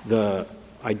 the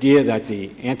idea that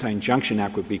the Anti-Injunction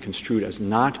Act would be construed as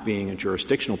not being a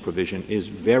jurisdictional provision is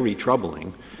very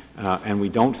troubling, and we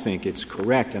don't think it's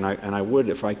correct. And I would,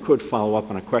 if I could, follow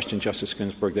up on a question, Justice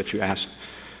Ginsburg, that you asked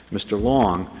Mr.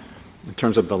 Long in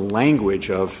terms of the language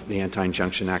of the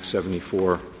Anti-Injunction Act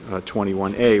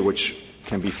 7421A, which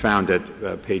can be found at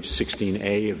page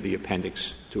 16A of the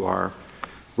appendix to our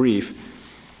brief.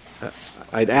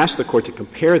 I'd ask the Court to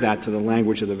compare that to the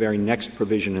language of the very next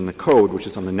provision in the Code, which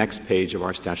is on the next page of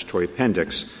our statutory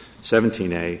appendix,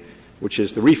 17A, which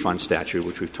is the refund statute,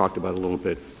 which we've talked about a little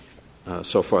bit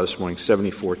so far this morning,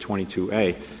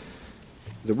 7422A.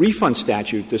 The refund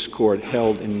statute this Court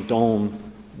held in Dolm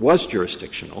was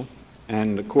jurisdictional,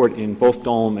 and the Court in both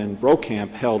Dolm and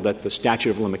Brokamp held that the statute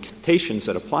of limitations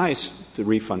that applies to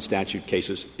refund statute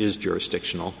cases is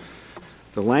jurisdictional.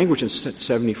 The language in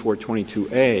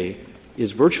 7422A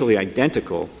is virtually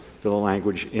identical to the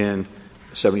language in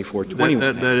 7421.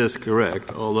 That is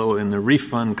correct, although in the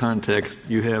refund context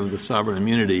you have the sovereign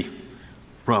immunity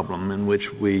problem in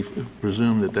which we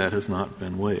presume that has not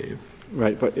been waived.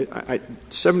 Right, but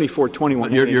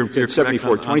 7421 and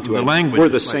 7422 the language were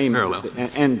the same, parallel.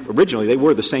 And originally they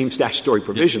were the same statutory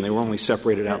provision. They were only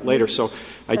separated out later. So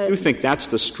I do think that's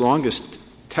the strongest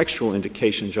textual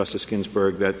indication, Justice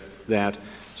Ginsburg, that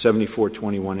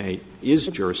 7421A is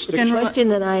jurisdictional. The question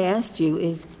that I asked you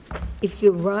is, if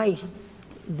you're right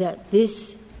that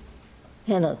this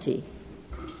penalty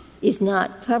is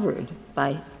not covered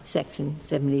by Section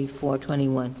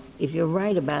 7421, if you're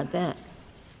right about that,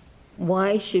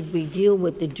 why should we deal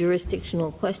with the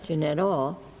jurisdictional question at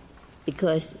all?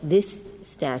 Because this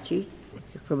statute, if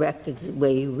you're correct in the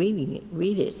way you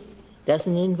read it,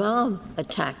 doesn't involve a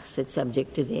tax that's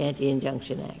subject to the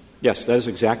Anti-Injunction Act. Yes, that is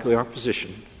exactly our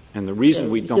position. And the reason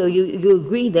we don't... So you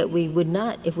agree that we would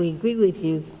not, if we agree with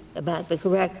you about the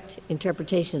correct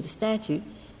interpretation of the statute,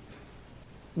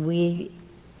 we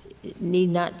need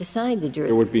not decide the jurisdiction.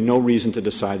 There would be no reason to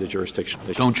decide the jurisdiction.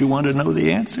 Don't you want to know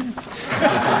the answer?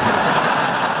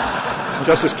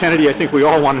 Justice Kennedy, I think we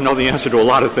all want to know the answer to a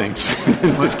lot of things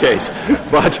in this case.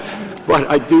 But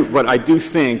I do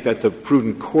think that the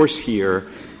prudent course here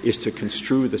is to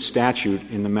construe the statute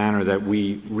in the manner that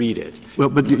we read it. Well,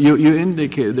 but you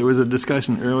indicated there was a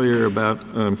discussion earlier about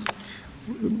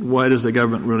why does the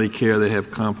government really care? They have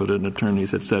competent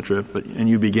attorneys, et cetera. And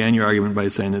you began your argument by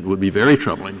saying it would be very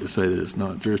troubling to say that it's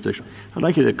not jurisdictional. I'd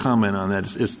like you to comment on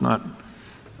that. It's not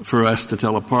for us to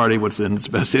tell a party what's in its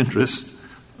best interest.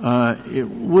 It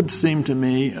would seem to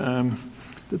me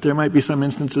that there might be some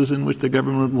instances in which the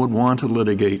government would want to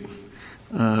litigate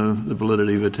the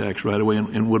validity of a tax right away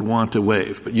and would want to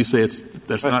waive. But you say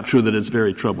that's not true, that it's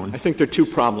very troubling. I think there are two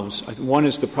problems. One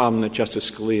is the problem that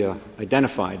Justice Scalia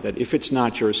identified, that if it's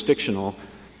not jurisdictional,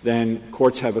 then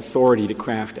courts have authority to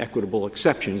craft equitable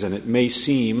exceptions, and it may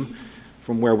seem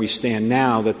from where we stand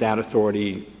now that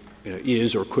authority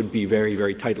is or could be very,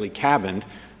 very tightly cabined,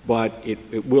 but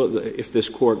it will, if this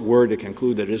Court were to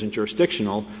conclude that it isn't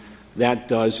jurisdictional, that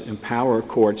does empower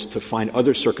courts to find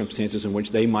other circumstances in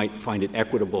which they might find it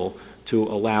equitable to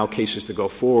allow cases to go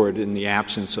forward in the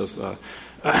absence of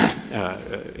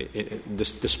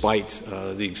despite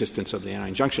the existence of the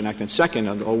Anti-Injunction Act. And second,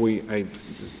 although I'm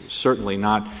certainly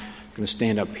not going to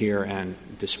stand up here and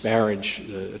disparage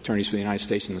the attorneys for the United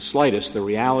States in the slightest, the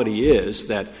reality is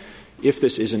that if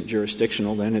this isn't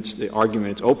jurisdictional, then it's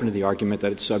open to the argument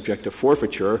that it's subject to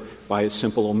forfeiture by a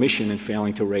simple omission and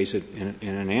failing to raise it in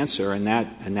an answer, and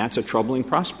that's a troubling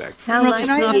prospect. How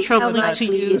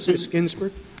likely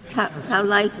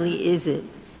is it?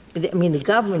 I mean, the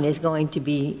government is going to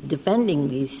be defending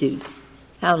these suits.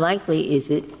 How likely is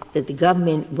it that the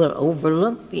government will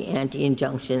overlook the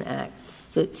Anti-Injunction Act?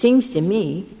 So it seems to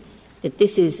me that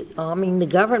this is arming the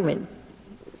government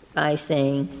by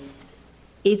saying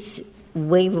it's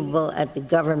waivable at the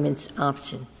government's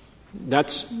option.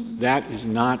 That is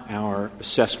not our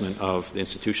assessment of the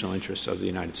institutional interests of the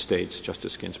United States,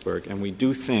 Justice Ginsburg. And we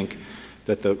do think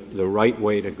that the right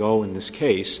way to go in this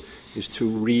case is to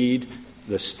read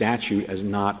the statute as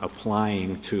not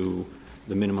applying to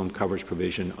the minimum coverage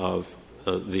provision of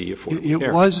the Affordable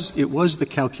Care Act. It was the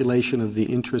calculation of the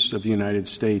interests of the United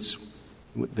States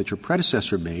that your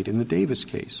predecessor made in the Davis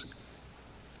case.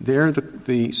 There,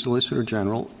 the Solicitor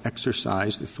General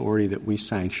exercised authority that we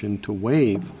sanctioned to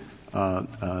waive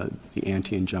the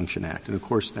Anti-Injunction Act. And, of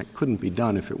course, that couldn't be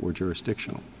done if it were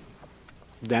jurisdictional.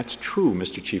 That's true,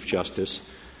 Mr. Chief Justice.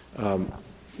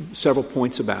 Several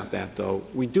points about that, though.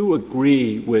 We do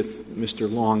agree with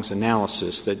Mr. Long's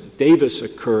analysis that Davis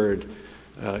occurred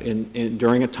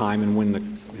during a time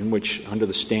in which, under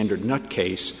the Standard Nut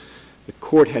case, the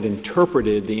Court had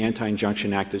interpreted the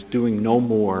Anti-Injunction Act as doing no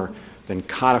more than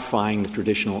codifying the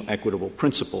traditional equitable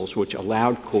principles, which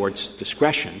allowed courts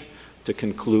discretion to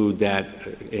conclude that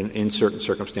in certain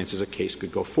circumstances a case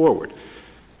could go forward.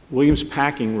 Williams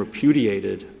Packing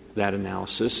repudiated that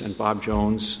analysis, and Bob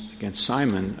Jones against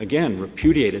Simon, again,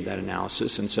 repudiated that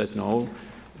analysis and said, no,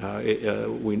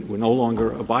 we're no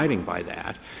longer abiding by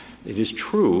that. It is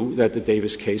true that the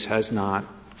Davis case has not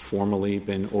formally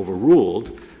been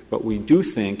overruled, but we do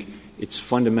think it's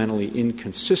fundamentally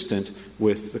inconsistent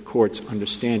with the Court's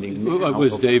understanding.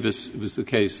 Davis was the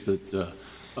case that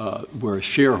where a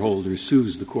shareholder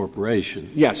sues the corporation.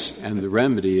 Yes. And the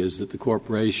remedy is that the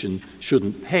corporation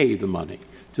shouldn't pay the money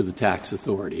to the tax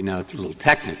authority. Now, it's a little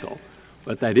technical,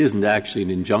 but that isn't actually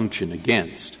an injunction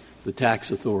against the tax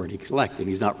authority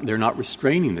collecting. They're not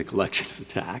restraining the collection of the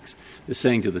tax. They're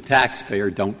saying to the taxpayer,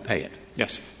 don't pay it.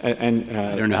 Yes. And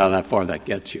I don't know how far that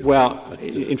gets you. Well,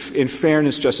 in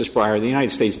fairness, Justice Breyer, the United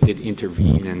States did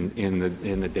intervene in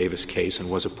the Davis case and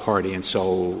was a party, and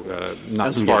so not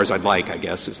as far as I'd like, I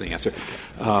guess, is the answer.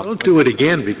 Don't do it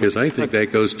again, because I think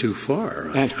that goes too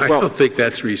far. I don't think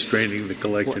that's restraining the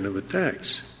collection of the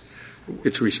tax.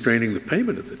 It's restraining the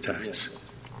payment of the tax.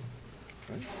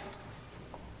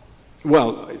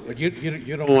 Well, but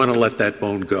you don't want to let that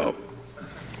bone go,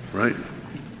 right?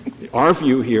 Our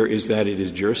view here is that it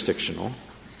is jurisdictional.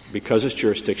 Because it's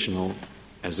jurisdictional,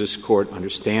 as this Court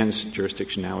understands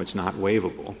jurisdiction now, it's not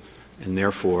waivable, and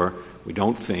therefore we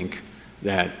don't think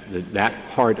that that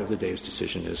part of the Davis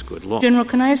decision is good law. General,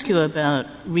 can I ask you about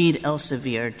Reed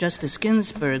Elsevier? Justice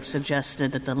Ginsburg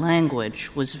suggested that the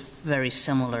language was very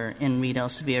similar in Reed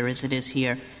Elsevier as it is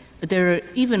here, but there are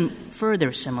even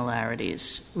further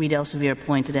similarities. Reed Elsevier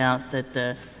pointed out that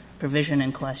the provision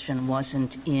in question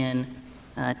wasn't in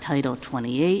Title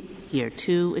 28. Here,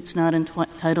 too, it's not in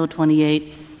Title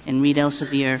 28. In Reed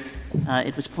Elsevier,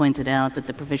 it was pointed out that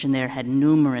the provision there had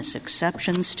numerous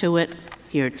exceptions to it.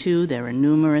 Here, too, there are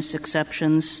numerous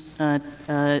exceptions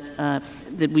that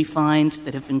we find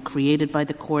that have been created by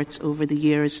the courts over the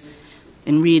years.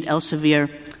 In Reed Elsevier,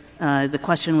 the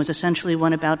question was essentially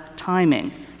one about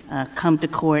timing. Come to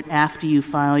court after you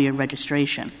file your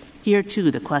registration. Here,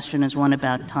 too, the question is one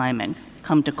about timing.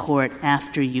 Come to court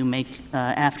after you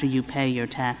pay your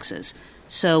taxes.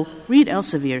 So Reed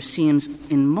Elsevier seems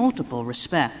in multiple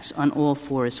respects on all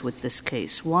fours with this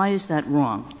case. Why is that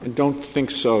wrong? I don't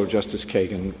think so, Justice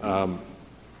Kagan.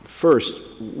 First,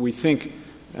 we think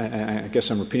 — I guess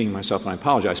I'm repeating myself and I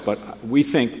apologize — but we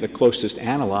think the closest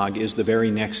analog is the very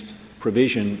next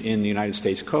provision in the United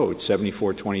States Code,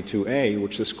 7422A,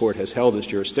 which this Court has held as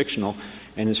jurisdictional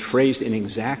and is phrased in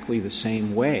exactly the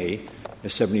same way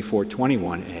as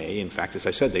 7421A. In fact, as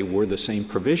I said, they were the same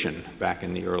provision back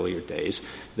in the earlier days.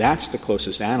 That's the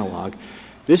closest analog.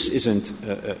 This isn't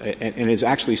and it's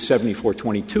actually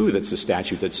 7422 that's the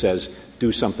statute that says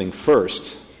do something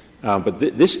first. But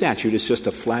this statute is just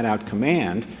a flat-out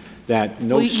command that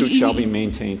no suit shall be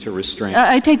maintained to restrain.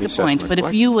 I take the point, but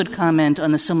if you would comment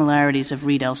on the similarities of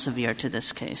Reed Elsevier to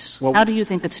this case, how do you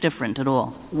think it's different at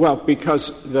all? Well,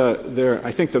 because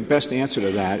I think the best answer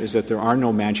to that is that there are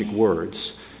no magic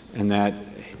words, and that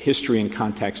history and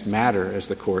context matter, as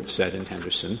the Court said in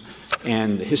Henderson.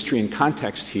 And the history and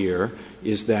context here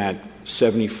is that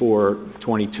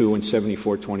 7422 and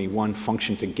 7421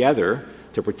 function together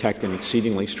to protect an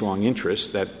exceedingly strong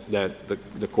interest that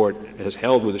the Court has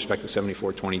held with respect to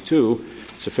 7422,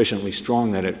 sufficiently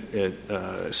strong that it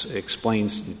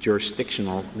explains the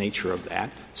jurisdictional nature of that.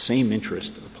 Same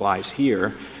interest applies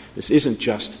here. This isn't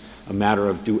just a matter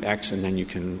of do X and then you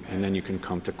can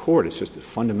come to court. It's just a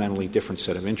fundamentally different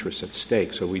set of interests at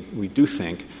stake. So we do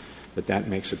think that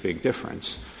makes a big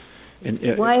difference.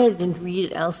 Why isn't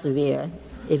Reed Elsevier,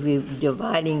 if we're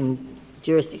dividing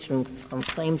jurisdiction from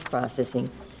claims processing,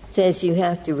 says you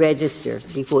have to register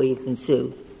before you can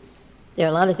sue? There are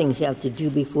a lot of things you have to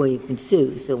do before you can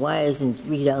sue. So why isn't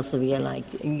Reed Elsevier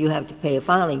like you have to pay a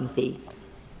filing fee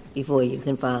before you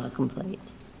can file a complaint?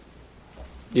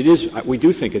 It is. We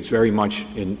do think it's very much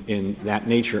in that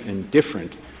nature and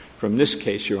different from this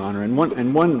case, Your Honor. And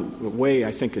one way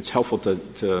I think it's helpful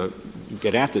to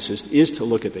get at this is to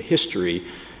look at the history.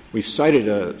 We've cited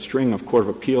a string of Court of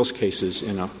Appeals cases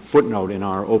in a footnote in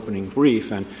our opening brief,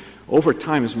 and over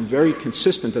time it's been very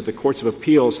consistent that the Courts of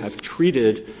Appeals have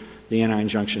treated the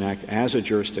Anti-Injunction Act as a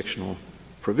jurisdictional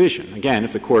provision. Again,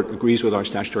 if the Court agrees with our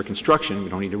statutory construction, we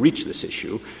don't need to reach this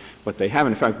issue, but they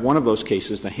haven't. In fact, one of those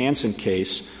cases, the Hansen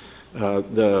case,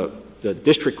 the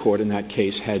district court in that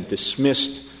case had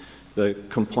dismissed the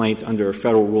complaint under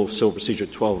Federal Rule of Civil Procedure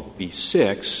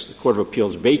 12b-6. The Court of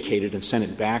Appeals vacated and sent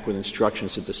it back with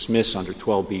instructions to dismiss under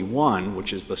 12b-1,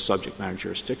 which is the subject matter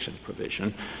jurisdiction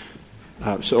provision.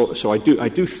 So I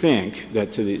do think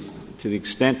that to the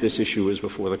extent this issue is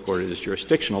before the Court, it is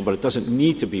jurisdictional, but it doesn't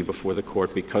need to be before the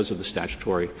Court because of the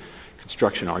statutory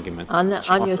construction argument.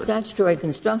 On your statutory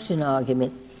construction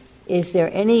argument, is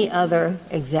there any other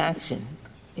exaction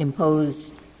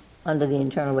imposed under the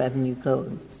Internal Revenue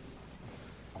Code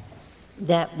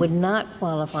that would not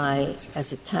qualify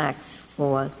as a tax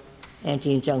for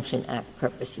Anti-Injunction Act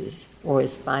purposes, or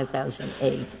is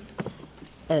 5000A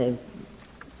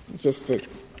just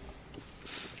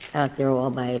out there all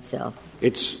by itself?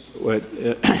 It's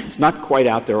not quite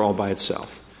out there all by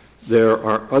itself. There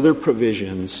are other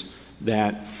provisions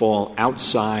that fall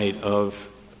outside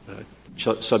of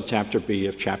subchapter B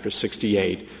of Chapter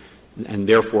 68 and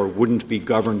therefore wouldn't be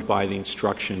governed by the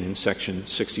instruction in Section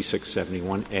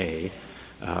 6671A,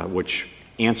 which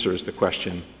answers the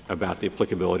question about the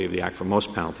applicability of the Act for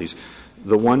most penalties.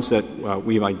 The ones that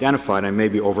we've identified, I may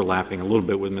be overlapping a little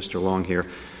bit with Mr. Long here.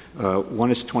 One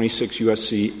is 26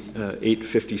 U.S.C.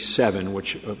 857,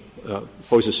 which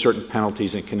poses certain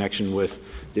penalties in connection with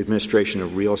the administration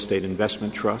of real estate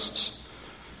investment trusts.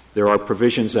 There are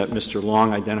provisions that Mr.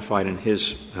 Long identified in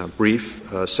his brief,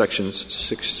 sections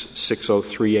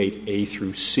 6038A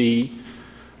through C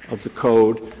of the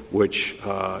Code, which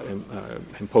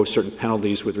impose certain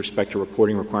penalties with respect to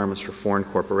reporting requirements for foreign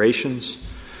corporations.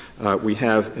 We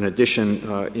have, in addition,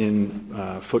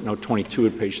 in footnote 22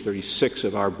 at page 36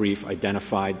 of our brief,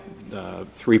 identified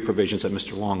three provisions that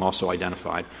Mr. Long also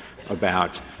identified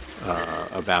about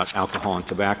alcohol and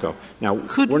tobacco. Now,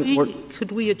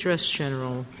 could we address,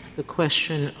 General, the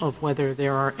question of whether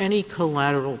there are any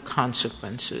collateral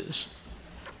consequences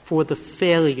for the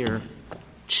failure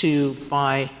to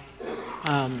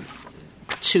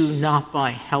not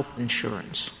buy health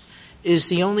insurance? Is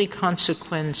the only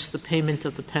consequence the payment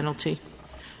of the penalty?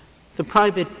 The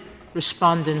private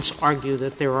respondents argue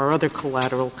that there are other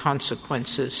collateral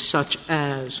consequences, such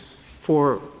as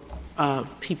for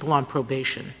people on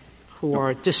probation who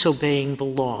are disobeying the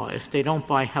law. If they don't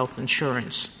buy health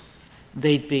insurance,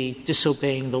 they'd be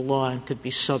disobeying the law and could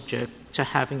be subject to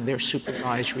having their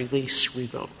supervised release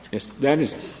revoked. Yes, that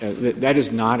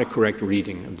is not a correct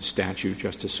reading of the statute,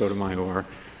 Justice Sotomayor.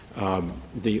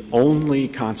 The only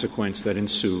consequence that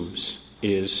ensues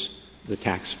is the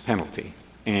tax penalty.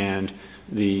 And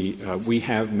we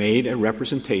have made a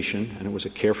representation, and it was a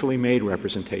carefully made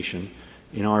representation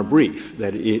in our brief,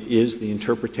 that it is the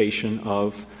interpretation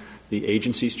of the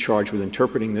agencies charged with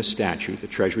interpreting this statute, the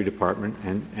Treasury Department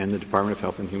and the Department of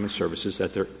Health and Human Services,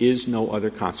 that there is no other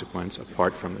consequence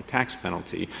apart from the tax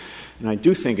penalty. And I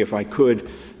do think, if I could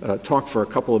talk for a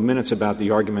couple of minutes about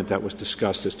the argument that was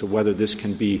discussed as to whether this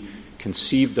can be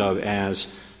conceived of as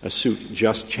a suit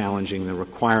just challenging the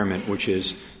requirement, which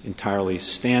is entirely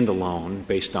standalone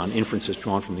based on inferences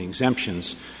drawn from the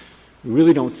exemptions, we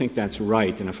really don't think that's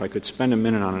right. And if I could spend a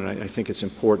minute on it, I think it's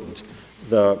important.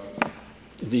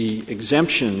 The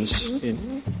exemptions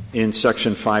in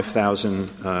Section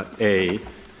 5000A,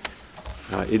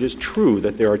 it is true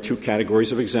that there are two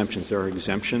categories of exemptions. There are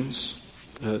exemptions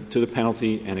to the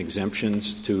penalty and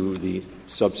exemptions to the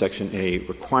subsection A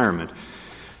requirement.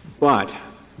 But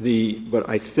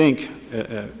I think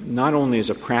not only as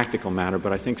a practical matter,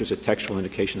 but I think there's a textual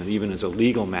indication that even as a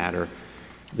legal matter,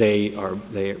 they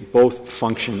both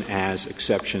function as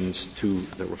exceptions to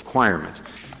the requirement.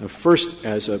 Now, first,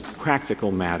 as a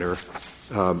practical matter,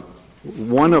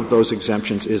 one of those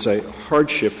exemptions is a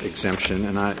hardship exemption,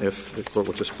 and if the Court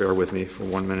will just bear with me for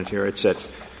 1 minute here, it's at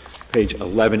page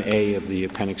 11A of the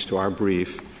appendix to our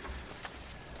brief.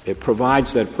 It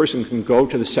provides that a person can go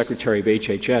to the Secretary of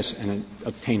HHS and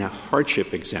obtain a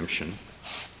hardship exemption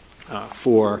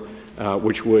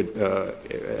which would,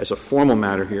 as a formal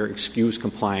matter here, excuse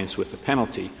compliance with the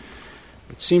penalty.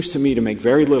 It seems to me to make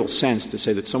very little sense to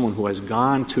say that someone who has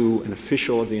gone to an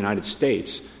official of the United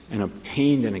States and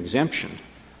obtained an exemption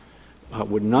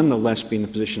would nonetheless be in the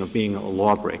position of being a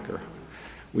lawbreaker.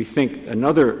 We think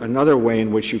another way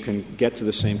in which you can get to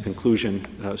the same conclusion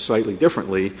slightly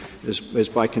differently is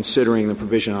by considering the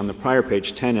provision on the prior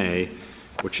page, 10A,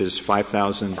 which is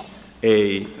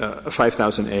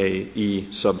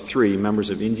 5000A sub 3, members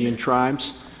of Indian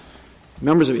tribes.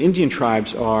 Members of Indian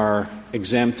tribes are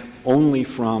exempt only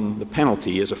from the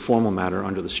penalty as a formal matter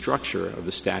under the structure of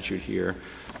the statute here.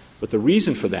 But the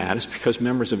reason for that is because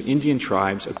members of Indian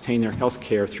tribes obtain their health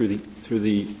care through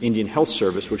the Indian Health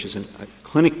Service, which is a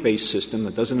clinic-based system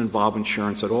that doesn't involve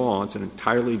insurance at all. It's an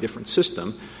entirely different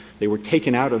system. They were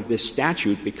taken out of this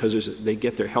statute because they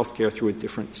get their health care through a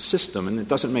different system. And it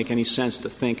doesn't make any sense to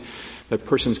think that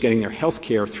persons getting their health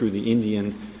care through the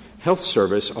Indian Health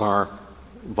Service are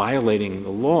violating the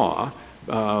law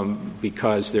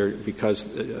because they're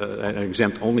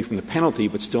exempt only from the penalty,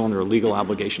 but still under a legal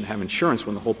obligation to have insurance.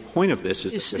 When the whole point of this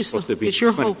is that they're supposed to be is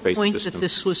your whole point system. that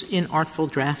this was inartful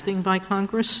drafting by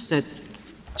Congress? That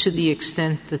to the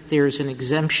extent that there's an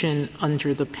exemption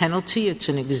under the penalty, it's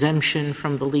an exemption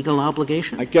from the legal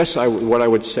obligation? I guess what I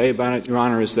would say about it, Your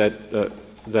Honor, is that the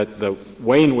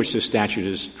way in which this statute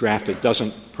is drafted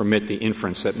doesn't permit the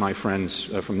inference that my friends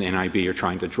from the NIB are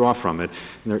trying to draw from it.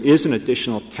 And there is an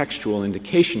additional textual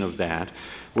indication of that,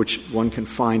 which one can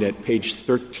find at page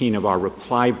 13 of our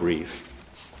reply brief.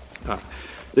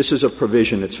 This is a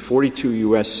provision. It's 42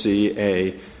 U.S.C.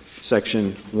 A,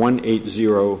 section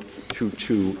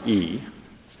 18022E.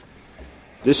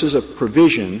 This is a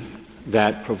provision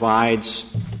that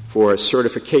provides for a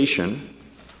certification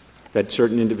that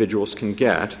certain individuals can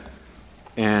get,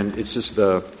 and it's just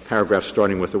the paragraph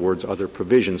starting with the words "other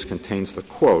provisions" contains the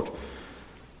quote,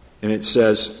 and it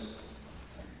says,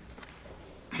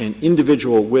 an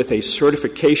individual with a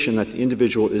certification that the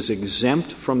individual is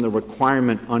exempt from the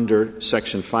requirement under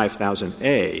Section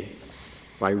 5000A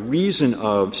by reason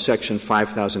of Section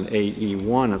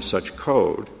 5000A(e)(1) of such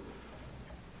code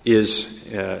is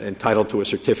entitled to a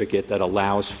certificate that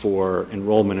allows for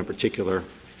enrollment in a particular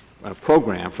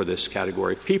program for this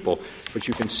category of people. But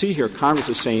you can see here Congress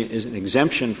is saying is an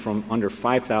exemption from under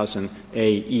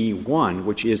 5000A(e)(1,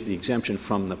 which is the exemption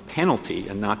from the penalty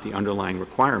and not the underlying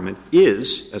requirement,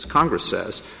 is, as Congress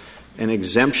says, an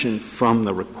exemption from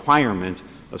the requirement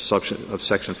of Section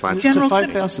 5000. So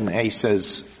 5000A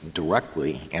says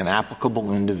directly, an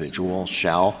applicable individual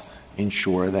shall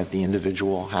ensure that the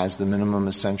individual has the minimum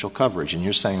essential coverage. And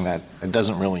you're saying that it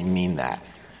doesn't really mean that.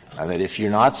 That if you're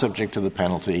not subject to the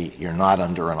penalty, you're not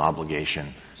under an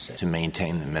obligation to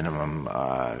maintain the minimum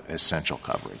essential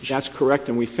coverage. That's correct,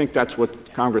 and we think that's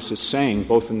what Congress is saying,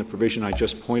 both in the provision I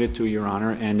just pointed to, Your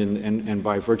Honor, and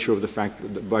by virtue of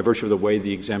the way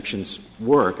the exemptions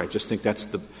work. I just think that's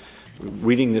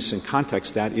reading this in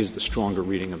context, that is the stronger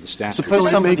reading of the statute.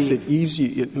 Suppose it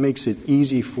makes it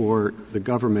easy for the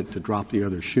government to drop the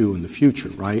other shoe in the future,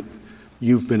 right?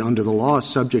 You've been under the law,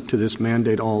 subject to this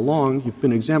mandate all along. You've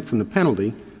been exempt from the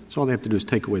penalty. So all they have to do is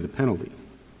take away the penalty.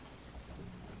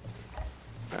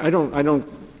 I don't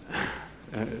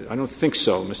think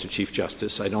so, Mr. Chief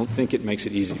Justice. I don't think it makes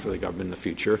it easy for the government in the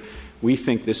future. We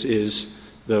think this is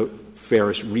the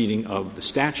fairest reading of the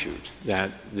statute,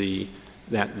 and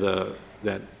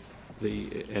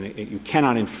you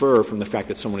cannot infer from the fact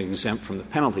that someone is exempt from the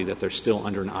penalty that they're still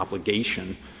under an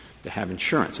obligation to have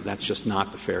insurance. That's just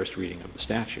not the fairest reading of the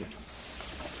statute.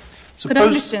 Could I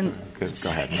understand? Go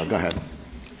ahead. No, go ahead.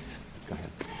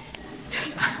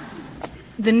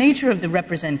 The nature of the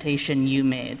representation you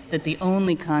made, that the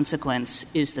only consequence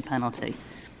is the penalty.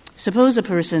 Suppose a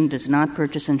person does not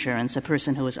purchase insurance, a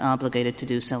person who is obligated to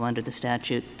do so under the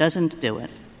statute doesn't do it,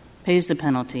 pays the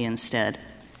penalty instead,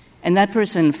 and that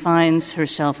person finds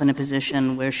herself in a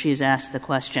position where she is asked the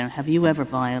question, have you ever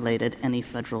violated any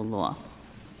federal law?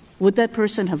 Would that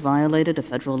person have violated a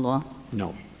federal law?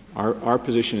 No. Our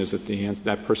position is that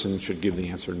that person should give the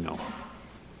answer no.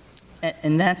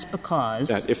 And that's because?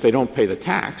 That if they don't pay the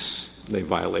tax, they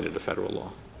violated a federal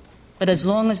law. But as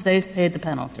long as they've paid the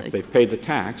penalty? If they've paid the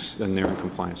tax, then they're in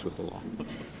compliance with the law.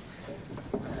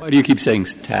 Why do you keep saying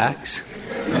tax?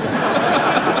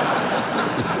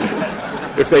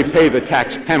 If they pay the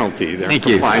tax penalty, they're in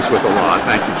compliance with the law.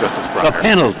 Thank you, Justice Breyer. A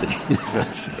penalty.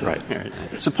 That's right.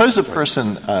 Suppose a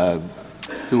person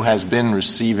who has been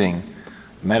receiving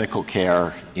medical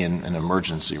care in an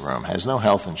emergency room, has no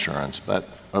health insurance,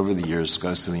 but over the years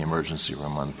goes to the emergency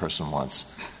room when the person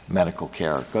wants medical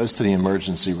care, goes to the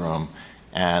emergency room,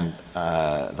 and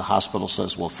the hospital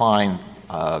says, well, fine,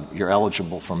 you're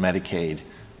eligible for Medicaid,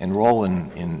 enroll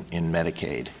in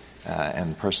Medicaid.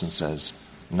 And the person says,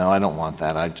 no, I don't want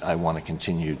that. I want to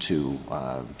continue to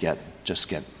get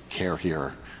care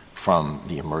here from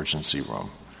the emergency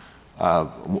room.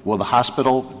 Will the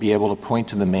hospital be able to point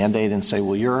to the mandate and say,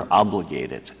 well, you're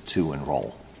obligated to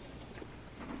enroll?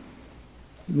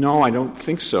 No, I don't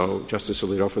think so, Justice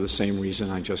Alito, for the same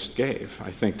reason I just gave.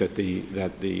 I think that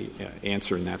the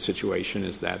answer in that situation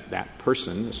is that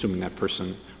person, assuming that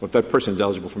person, well, if that person is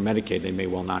eligible for Medicaid, they may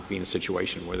well not be in a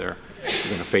situation where they're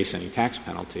going to face any tax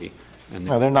penalty.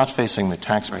 No, they're not facing the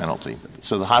tax penalty.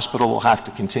 So the hospital will have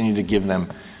to continue to give them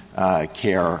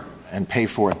care and pay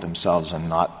for it themselves and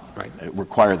not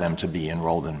require them to be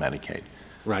enrolled in Medicaid.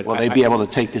 Right. Will they be able to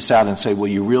take this out and say, well,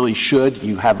 you really should?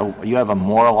 You have a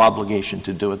moral obligation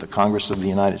to do it. The Congress of the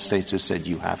United States has said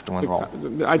you have to enroll.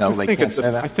 I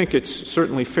think it's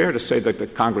certainly fair to say that the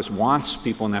Congress wants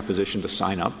people in that position to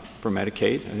sign up for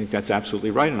Medicaid. I think that's absolutely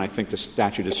right, and I think the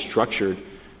statute is structured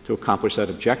to accomplish that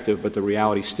objective, but the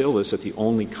reality still is that the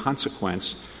only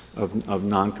consequence of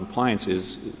noncompliance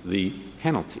is the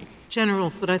penalty.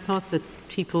 General, but I thought that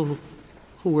people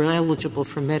who were eligible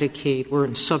for Medicaid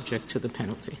weren't subject to the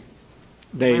penalty.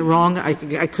 Am I wrong? I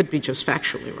could be just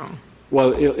factually wrong.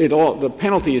 Well, the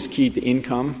penalty is keyed to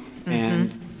income,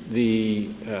 and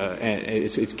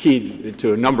it's keyed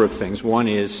to a number of things. One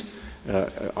is,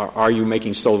 are you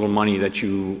making so little money that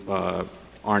you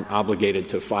aren't obligated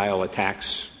to file a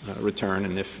tax return?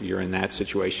 And if you're in that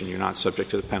situation, you're not subject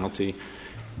to the penalty.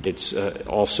 It's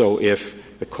also if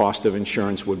the cost of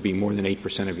insurance would be more than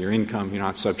 8% of your income, you're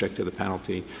not subject to the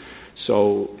penalty.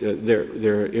 So there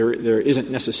isn't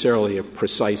necessarily a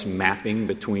precise mapping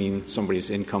between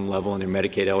somebody's income level and their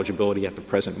Medicaid eligibility at the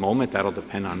present moment. That'll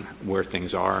depend on where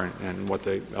things are and what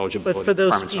the eligibility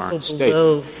requirements are in the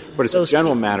state. But as a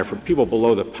general matter, for people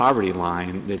below the poverty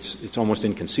line, it's almost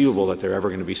inconceivable that they're ever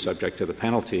going to be subject to the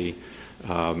penalty.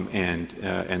 And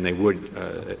they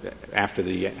would, after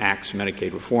the Act's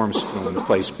Medicaid reforms go into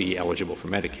place, be eligible for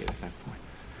Medicaid at that point.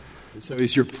 So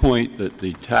is your point that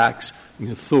the tax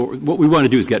what we want to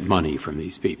do is get money from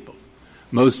these people?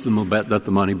 Most of them will bet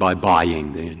the money by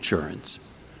buying the insurance,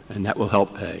 and that will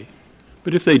help pay.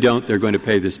 But if they don't, they're going to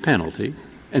pay this penalty,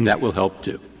 and that will help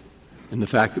too. And the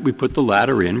fact that we put the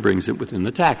latter in brings it within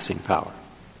the taxing power.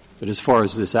 But as far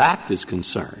as this Act is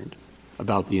concerned,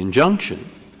 about the injunction,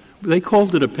 they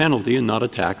called it a penalty and not a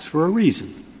tax for a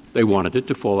reason. They wanted it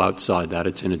to fall outside that.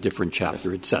 It's in a different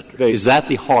chapter, et cetera. Is that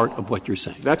the heart of what you're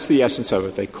saying? That's the essence of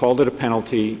it. They called it a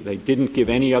penalty. They didn't give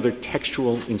any other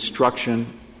textual instruction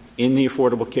in the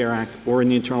Affordable Care Act or in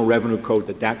the Internal Revenue Code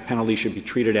that penalty should be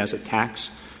treated as a tax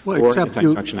for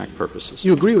Anti-Injunction Act purposes.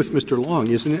 You agree with Mr. Long,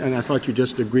 isn't it? And I thought you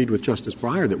just agreed with Justice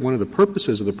Breyer that one of the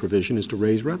purposes of the provision is to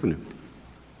raise revenue.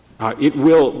 It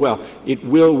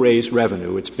will raise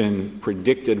revenue. It's been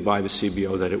predicted by the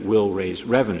CBO that it will raise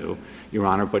revenue, Your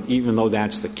Honor. But even though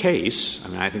that's the case, I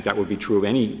mean, I think that would be true of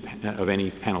any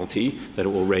penalty, that it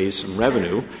will raise some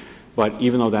revenue. But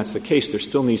even though that's the case, there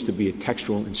still needs to be a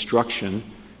textual instruction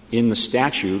in the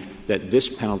statute that this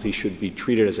penalty should be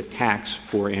treated as a tax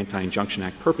for Anti-Injunction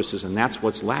Act purposes, and that's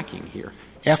what's lacking here.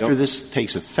 After this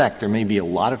takes effect, there may be a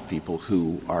lot of people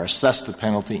who are assessed the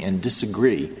penalty and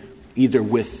disagree either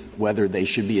with whether they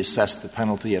should be assessed the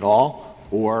penalty at all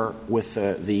or with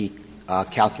the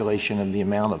calculation of the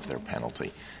amount of their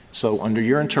penalty. So under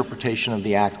your interpretation of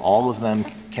the Act, all of them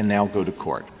can now go to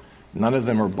court. None of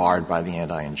them are barred by the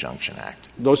Anti-Injunction Act.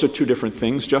 Those are two different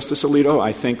things, Justice Alito.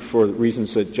 I think for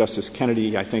reasons that Justice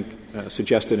Kennedy,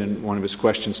 suggested in one of his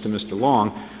questions to Mr.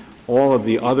 Long, all of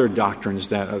the other doctrines,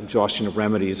 that exhaustion of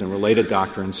remedies and related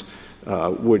doctrines,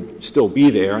 would still be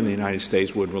there, and the United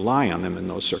States would rely on them in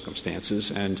those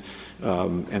circumstances. And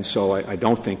so I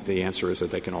don't think the answer is that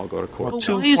they can all go to court. Well,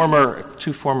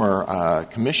 two former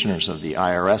commissioners of the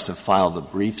IRS have filed a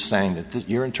brief saying that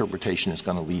your interpretation is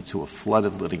going to lead to a flood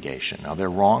of litigation. Now, they're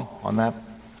wrong on that?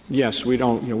 Yes, we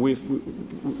don't.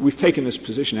 We've taken this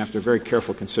position after very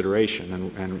careful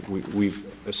consideration, and we've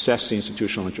assessed the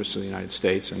institutional interests of the United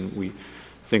States, and we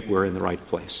think we're in the right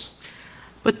place.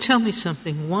 But tell me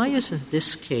something. Why isn't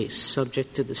this case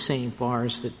subject to the same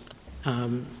bars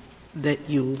that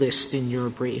you list in your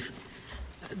brief?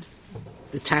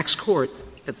 The tax court,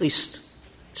 at least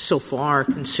so far,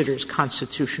 considers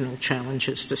constitutional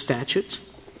challenges to statutes.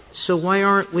 So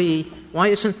why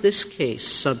isn't this case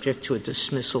subject to a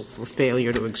dismissal for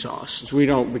failure to exhaust? We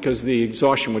don't, because the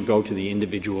exhaustion would go to the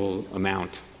individual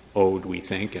amount owed, we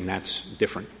think, and that's a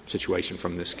different situation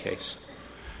from this case.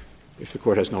 If the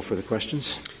Court has no further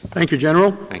questions. Thank you,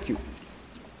 General. Thank you.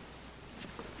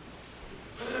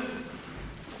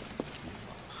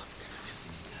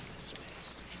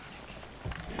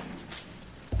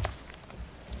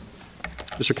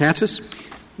 Mr. Katsas.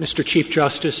 Mr. Chief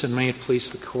Justice, and may it please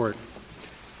the Court,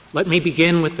 let me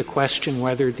begin with the question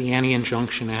whether the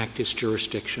Anti-Injunction Act is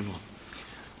jurisdictional.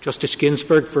 Justice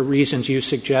Ginsburg, for reasons you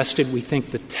suggested, we think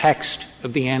the text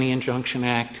of the Anti-Injunction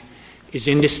Act is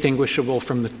indistinguishable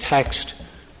from the text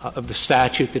of the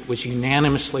statute that was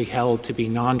unanimously held to be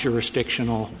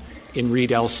non-jurisdictional in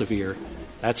Reed Elsevier.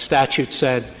 That statute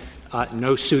said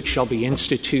no suit shall be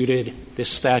instituted. This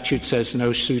statute says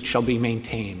no suit shall be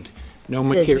maintained. No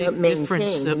material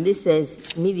difference. And this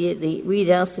says immediately, Reed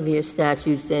Elsevier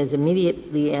statute says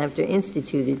immediately after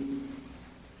instituted,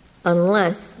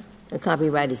 unless the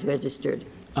copyright is registered.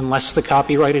 Unless the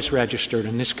copyright is registered.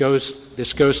 And this goes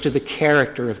to the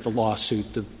character of the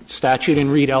lawsuit. The statute in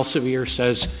Reed Elsevier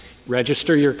says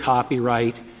register your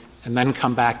copyright and then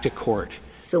come back to court.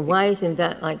 So why isn't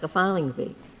that like a filing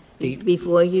fee?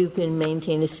 Before you can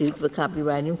maintain a suit for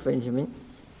copyright infringement,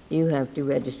 you have to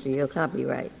register your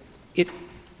copyright.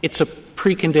 It's a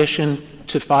precondition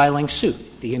to filing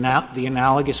suit. The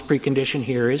analogous precondition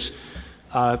here is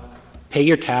pay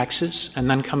your taxes and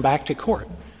then come back to court.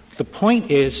 The point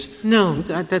is — No,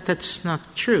 that's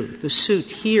not true. The suit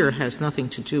here has nothing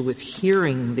to do with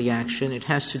hearing the action. It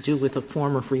has to do with a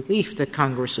form of relief that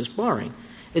Congress is barring.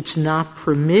 It's not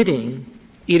permitting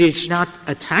 — It is not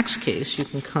a tax case. You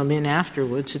can come in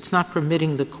afterwards. It's not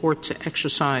permitting the court to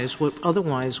exercise what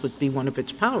otherwise would be one of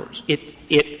its powers.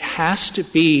 It has to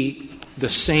be the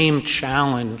same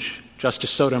challenge,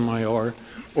 Justice Sotomayor,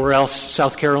 or else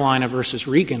South Carolina versus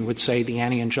Regan would say the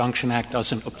Anti-Injunction Act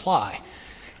doesn't apply.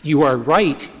 You are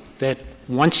right that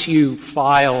once you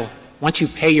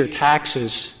pay your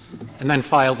taxes and then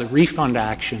file the refund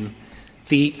action,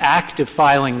 the act of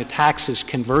filing the taxes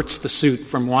converts the suit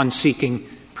from one seeking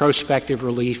prospective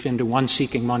relief into one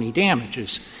seeking money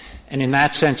damages. And in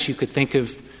that sense, you could think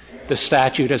of the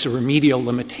statute as a remedial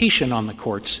limitation on the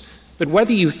courts. But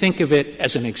whether you think of it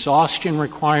as an exhaustion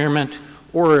requirement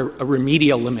or a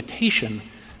remedial limitation,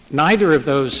 neither of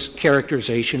those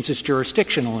characterizations is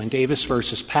jurisdictional. In Davis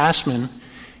versus Passman,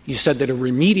 you said that a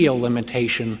remedial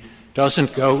limitation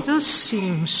doesn't go — It does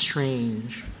seem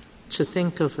strange to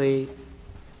think of a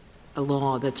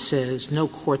law that says no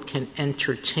court can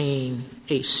entertain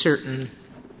a certain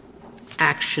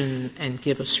action and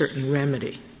give a certain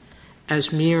remedy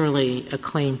as merely a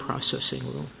claim processing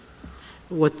rule.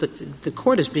 What the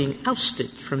court is being ousted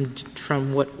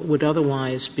from what would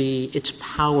otherwise be its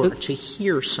power to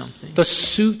hear something. The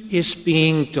suit is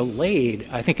being delayed,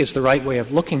 I think is the right way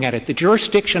of looking at it. The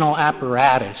jurisdictional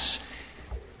apparatus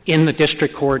in the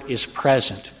district court is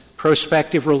present.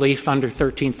 Prospective relief under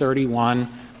 1331,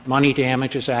 money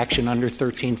damages action under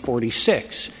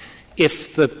 1346.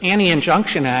 If the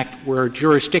Anti-Injunction Act were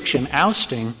jurisdiction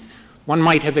ousting, one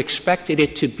might have expected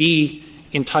it to be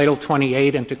in Title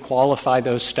 28 and to qualify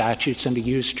those statutes and to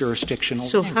use jurisdictional.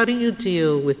 So how do you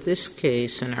deal with this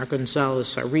case and our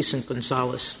recent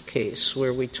Gonzalez case,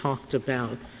 where we talked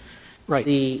about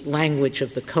the language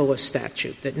of the COA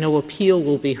statute, that no appeal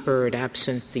will be heard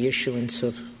absent the issuance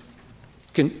of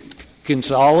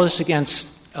Gonzalez against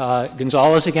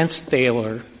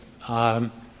Thaler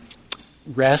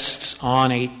rests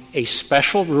on a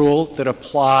special rule that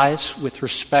applies with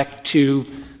respect to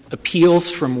appeals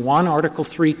from one Article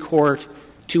III court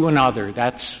to another.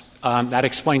 That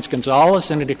explains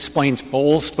Gonzalez, and it explains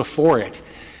Bowles before it.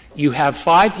 You have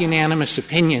 5 unanimous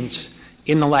opinions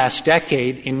in the last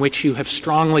decade in which you have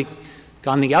strongly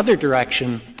gone the other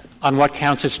direction on what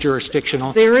counts as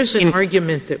jurisdictional. There is an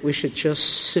argument that we should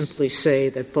just simply say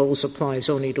that Bowles applies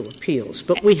only to appeals,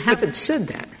 but we haven't said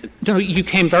that. No, you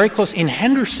came very close. In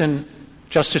Henderson,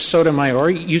 Justice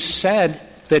Sotomayor, you said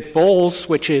that Bowles,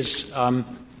 which is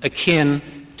akin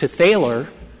to Thaler,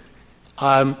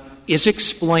 is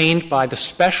explained by the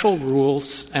special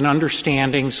rules and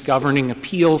understandings governing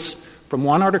appeals from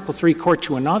one Article III court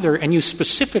to another, and you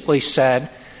specifically said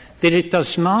that it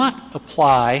does not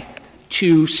apply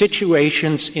to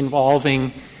situations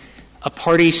involving a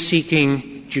party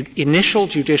seeking initial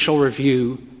judicial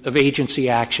review of agency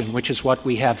action, which is what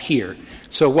we have here.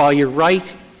 So while you're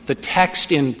right, the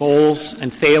text in Bowles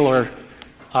and Thaler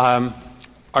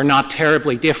are not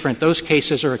terribly different. Those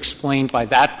cases are explained by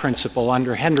that principle.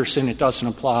 Under Henderson, it doesn't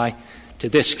apply to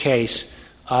this case.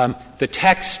 The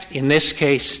text in this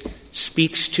case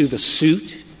speaks to the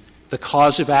suit, the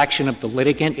cause of action of the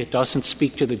litigant. It doesn't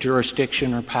speak to the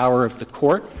jurisdiction or power of the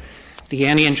court. The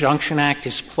Anti-Injunction Act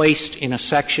is placed in a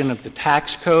section of the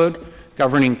tax code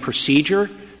governing procedure.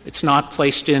 It's not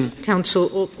placed in —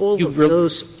 Counsel,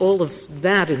 all of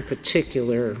that in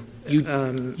particular — You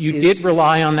did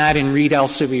rely on that in Reed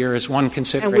Elsevier as one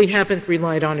consideration. And we haven't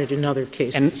relied on it in other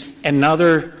cases. And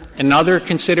another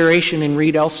consideration in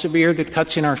Reed Elsevier that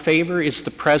cuts in our favor is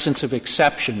the presence of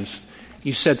exceptions.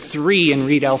 You said 3 in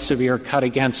Reed Elsevier cut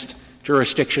against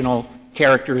jurisdictional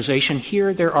characterization.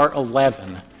 Here there are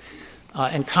 11.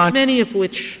 Many of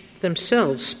which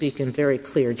themselves speak in very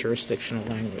clear jurisdictional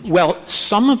language. Well,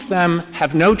 some of them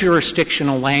have no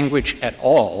jurisdictional language at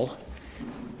all,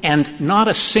 and not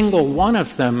a single one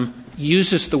of them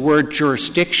uses the word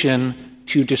jurisdiction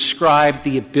to describe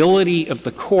the ability of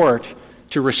the court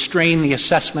to restrain the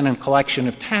assessment and collection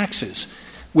of taxes,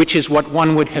 which is what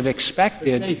one would have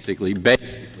expected. Basically, the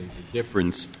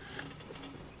difference —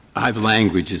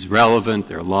 language is relevant.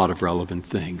 There are a lot of relevant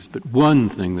things. But one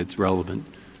thing that's relevant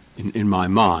in my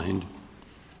mind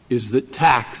is that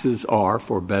taxes are,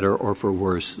 for better or for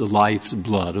worse, the life's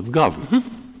blood of government.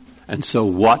 Mm-hmm. And so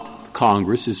what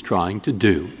Congress is trying to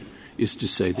do is to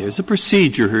say there's a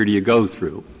procedure here you go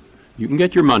through. You can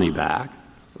get your money back,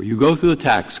 or you go through the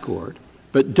tax court,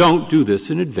 but don't do this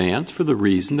in advance for the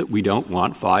reason that we don't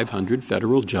want 500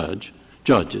 federal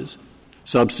judges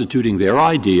substituting their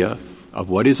idea of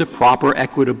what is a proper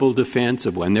equitable defense,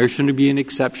 of when there shouldn't be an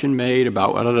exception made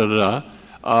about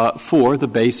for the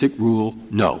basic rule,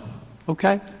 no.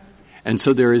 Okay? And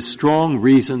so there is strong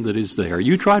reason that is there.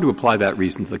 You try to apply that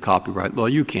reason to the copyright law,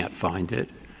 you can't find it.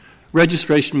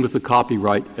 Registration with the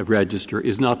copyright register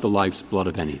is not the life's blood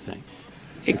of anything.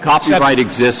 Copyright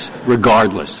exists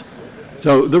regardless.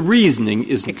 So the reasoning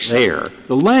isn't there.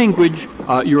 The language,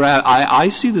 I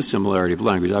see the similarity of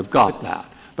language. I've got that.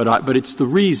 But it's the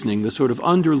reasoning, the sort of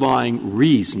underlying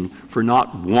reason for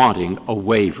not wanting a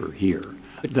waiver here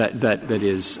that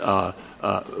is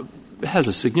has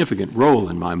a significant role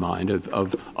in my mind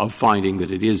of finding that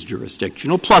it is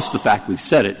jurisdictional, plus the fact we've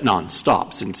said it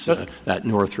nonstop since that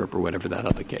Northrop or whatever that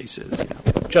other case is.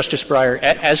 Yeah. Justice Breyer,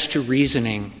 as to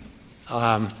reasoning,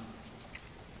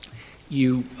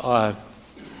 you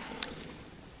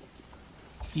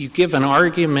give an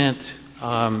argument.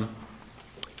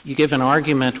 You give an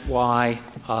argument why,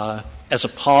 as a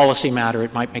policy matter,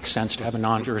 it might make sense to have a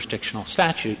non-jurisdictional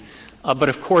statute. But,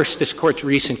 of course, this Court's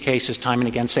recent cases time and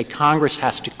again say Congress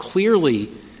has to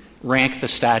clearly rank the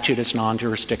statute as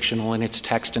non-jurisdictional in its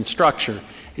text and structure.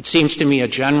 It seems to me a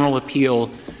general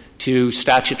appeal to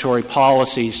statutory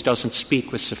policies doesn't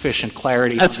speak with sufficient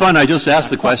clarity. That's fine. I just asked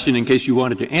the question in case you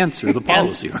wanted to answer the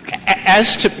policy.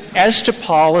 As to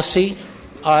policy,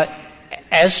 I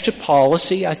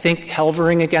think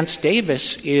Helvering against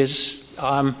Davis is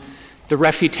the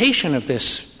refutation of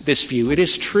this view. It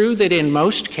is true that in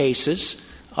most cases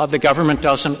the government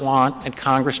doesn't want and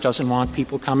Congress doesn't want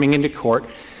people coming into court.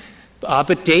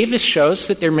 But Davis shows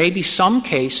that there may be some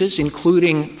cases,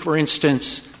 including, for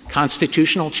instance,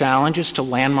 constitutional challenges to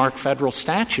landmark federal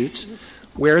statutes,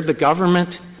 where the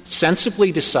government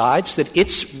sensibly decides that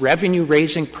its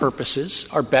revenue-raising purposes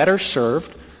are better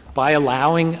served by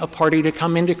allowing a party to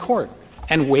come into court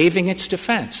and waiving its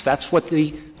defense. That's what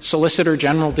the Solicitor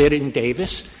General did in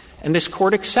Davis, and this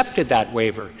Court accepted that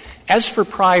waiver. As for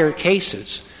prior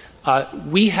cases,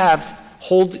 we have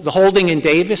the holding in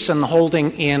Davis and the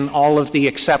holding in all of the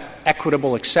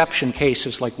equitable exception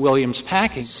cases like Williams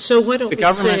Packing. So why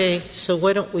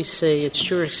don't we say it's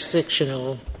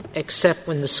jurisdictional except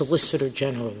when the Solicitor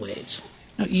General waives?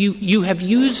 No, you have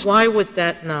used. Why would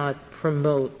that not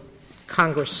promote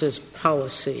Congress's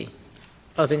policy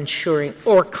of ensuring,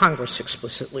 or Congress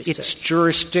explicitly says? It's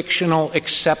jurisdictional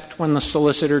except when the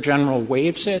Solicitor General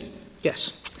waives it?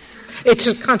 Yes. It's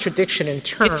a contradiction in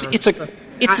terms.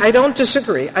 I don't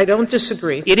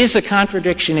disagree. It is a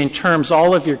contradiction in terms.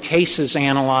 All of your cases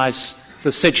analyze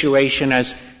the situation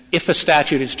as if a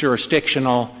statute is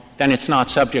jurisdictional, then it's not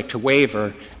subject to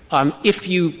waiver. If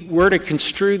you were to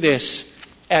construe this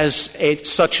as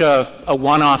such a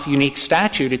one-off unique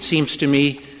statute, it seems to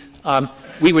me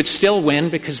we would still win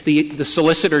because the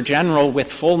Solicitor General,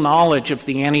 with full knowledge of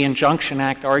the Anti-Injunction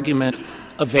Act argument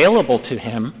available to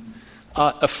him,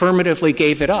 affirmatively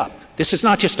gave it up. This is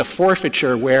not just a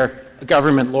forfeiture where a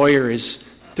government lawyer is,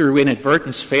 through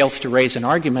inadvertence, fails to raise an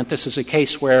argument. This is a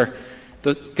case where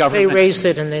the government — They raised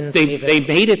it and then they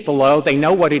made it below. They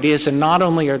know what it is, and not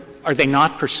only are they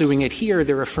not pursuing it here,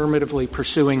 they're affirmatively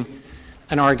pursuing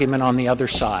an argument on the other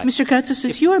side. Mr. Katsas,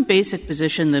 is your basic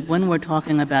position that when we're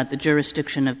talking about the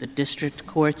jurisdiction of the district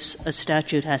courts, a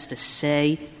statute has to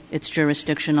say it's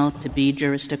jurisdictional to be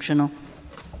jurisdictional?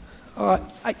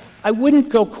 I wouldn't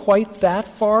go quite that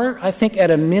far. I think at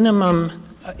a minimum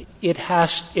it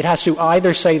has to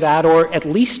either say that or at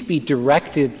least be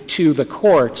directed to the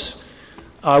courts,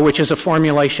 which is a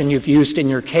formulation you've used in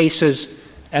your cases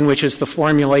and which is the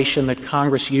formulation that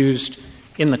Congress used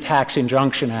in the Tax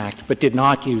Injunction Act but did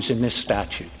not use in this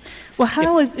statute. Well,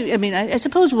 I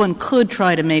suppose one could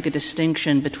try to make a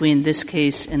distinction between this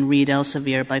case and Reed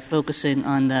Elsevier by focusing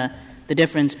on the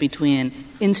difference between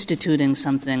instituting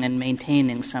something and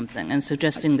maintaining something, and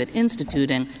suggesting that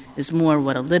instituting is more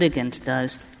what a litigant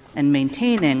does and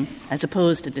maintaining, as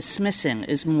opposed to dismissing,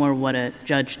 is more what a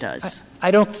judge does. I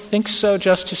don't think so,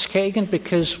 Justice Kagan,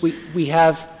 because we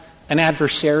have an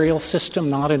adversarial system,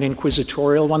 not an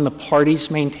inquisitorial one. The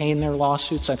parties maintain their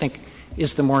lawsuits, I think,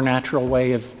 is the more natural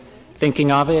way of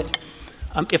thinking of it.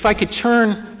 If I could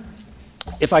turn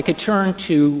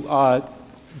to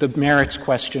the merits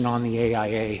question on the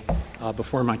AIA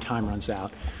before my time runs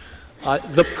out.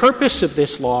 The purpose of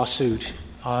this lawsuit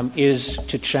is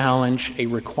to challenge a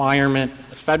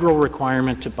federal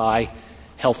requirement to buy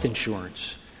health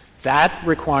insurance. That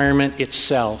requirement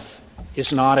itself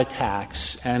is not a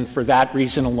tax, and for that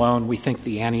reason alone, we think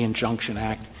the Anti-Injunction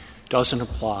Act doesn't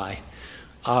apply.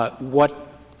 What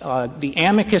the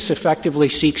amicus effectively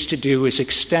seeks to do is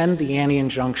extend the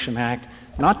Anti-Injunction Act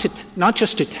not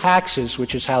just to taxes,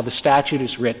 which is how the statute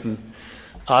is written,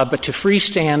 but to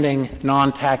freestanding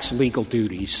non-tax legal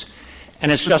duties.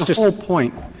 And as Justice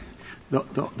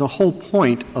the whole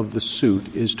point of the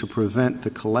suit is to prevent the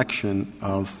collection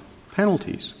of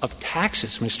penalties. Of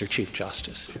taxes, Mr. Chief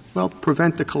Justice. Well,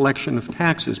 prevent the collection of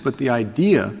taxes, but the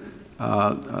idea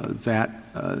that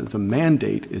the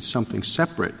mandate is something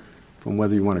separate from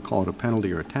whether you want to call it a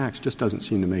penalty or a tax just doesn't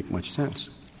seem to make much sense.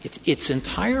 It's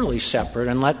entirely separate,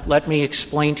 and let me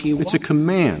explain to you why. It's a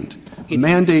command. A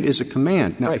mandate is a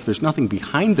command. Now, if there's nothing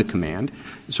behind the command,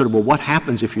 it's sort of, well, what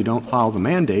happens if you don't follow the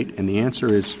mandate? And the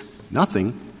answer is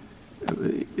nothing.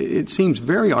 It seems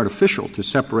very artificial to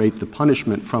separate the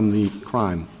punishment from the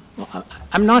crime. Well,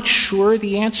 I'm not sure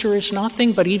the answer is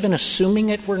nothing, but even assuming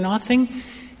it were nothing,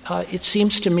 it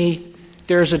seems to me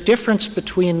there's a difference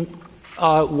between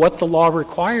what the law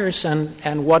requires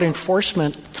and what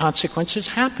enforcement consequences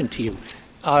happen to you.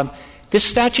 This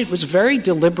statute was very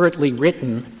deliberately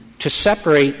written to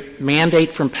separate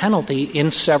mandate from penalty in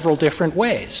several different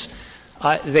ways.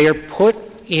 They are put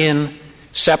in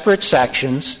separate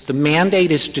sections. The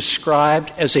mandate is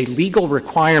described as a legal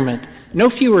requirement no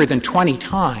fewer than 20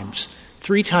 times,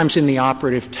 3 times in the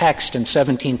operative text and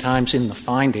 17 times in the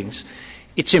findings.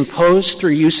 It's imposed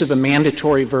through use of a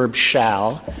mandatory verb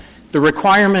shall. The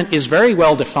requirement is very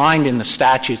well defined in the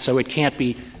statute, so it can't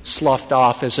be sloughed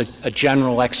off as a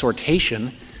general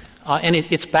exhortation, and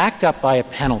it's backed up by a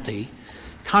penalty.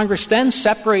 Congress then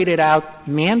separated out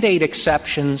mandate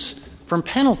exceptions from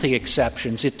penalty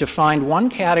exceptions. It defined one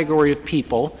category of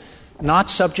people not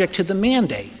subject to the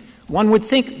mandate. One would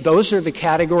think those are the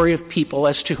category of people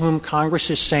as to whom Congress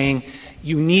is saying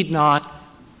you need not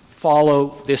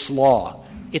follow this law.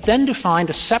 It then defined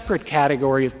a separate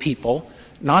category of people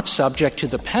not subject to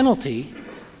the penalty,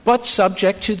 but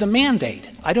subject to the mandate.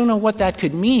 I don't know what that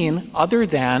could mean other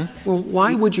than... Well,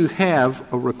 why would you have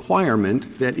a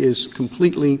requirement that is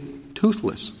completely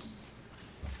toothless?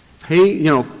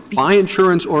 Buy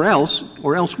insurance or else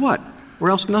what? Or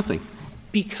else nothing.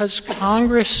 Because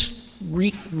Congress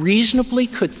reasonably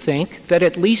could think that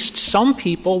at least some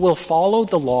people will follow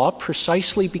the law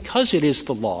precisely because it is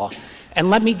the law. And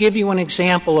let me give you an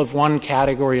example of one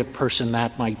category of person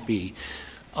that might be.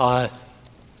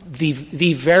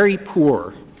 The very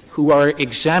poor who are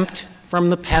exempt from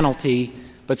the penalty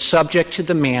but subject to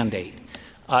the mandate.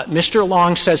 Mr.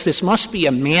 Long says this must be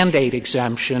a mandate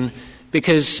exemption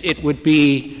because it would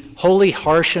be wholly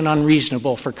harsh and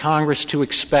unreasonable for Congress to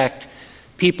expect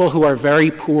people who are very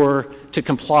poor to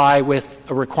comply with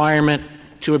a requirement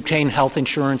to obtain health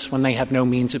insurance when they have no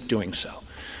means of doing so.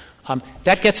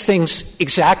 That gets things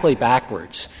exactly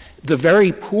backwards. The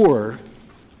very poor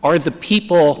are the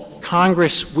people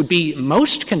Congress would be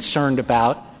most concerned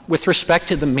about with respect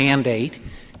to the mandate,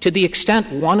 to the extent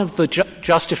one of the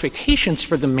justifications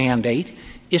for the mandate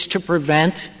is to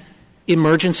prevent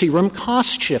emergency room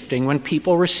cost shifting when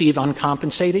people receive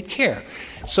uncompensated care.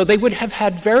 So they would have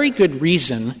had very good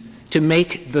reason to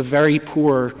make the very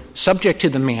poor subject to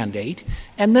the mandate,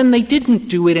 and then they didn't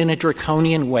do it in a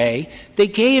draconian way. They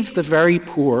gave the very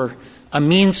poor a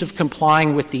means of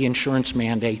complying with the insurance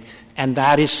mandate, and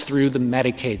that is through the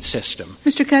Medicaid system.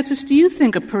 Mr. Katsas, do you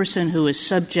think a person who is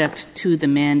subject to the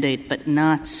mandate but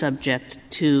not subject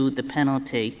to the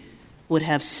penalty would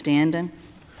have standing?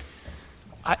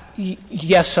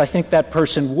 Yes, I think that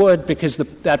person would, because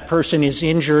that person is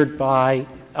injured by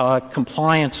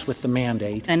compliance with the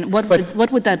mandate. And what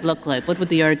would that look like? What would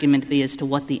the argument be as to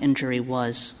what the injury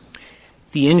was?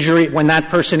 The injury, when that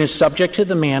person is subject to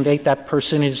the mandate, that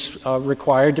person is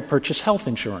required to purchase health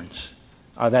insurance.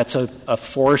 That's a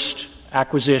forced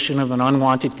acquisition of an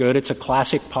unwanted good. It's a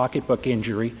classic pocketbook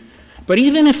injury. But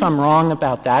even if I'm wrong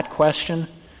about that question,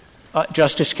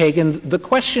 Justice Kagan, the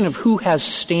question of who has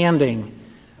standing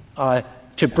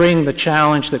to bring the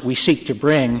challenge that we seek to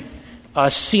bring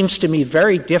seems to me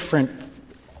very different.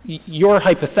 Your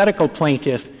hypothetical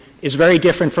plaintiff is very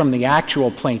different from the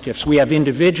actual plaintiffs. We have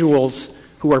individuals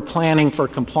who are planning for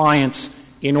compliance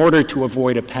in order to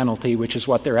avoid a penalty, which is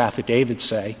what their affidavits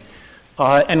say.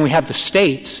 And we have the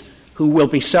states who will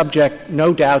be subject,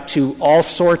 no doubt, to all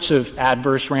sorts of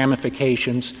adverse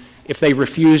ramifications if they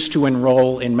refuse to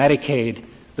enroll in Medicaid,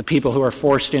 the people who are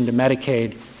forced into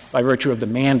Medicaid by virtue of the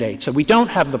mandate. So we don't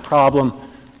have the problem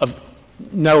of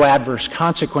no adverse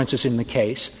consequences in the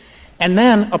case. And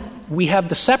then we have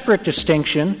the separate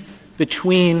distinction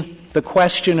between the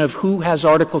question of who has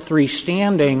Article III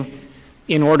standing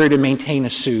in order to maintain a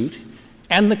suit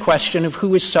and the question of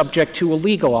who is subject to a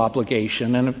legal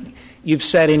obligation. And you've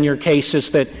said in your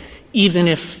cases that even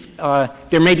if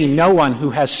there may be no one who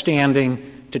has standing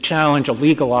to challenge a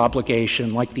legal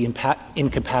obligation like the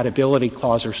incompatibility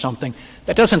clause or something,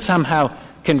 that doesn't somehow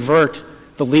convert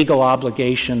the legal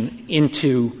obligation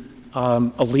into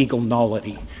a legal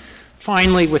nullity.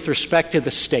 Finally, with respect to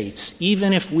the states,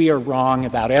 even if we are wrong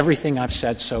about everything I've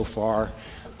said so far,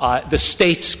 the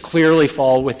states clearly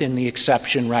fall within the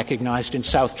exception recognized in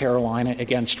South Carolina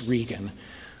against Regan.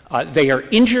 They are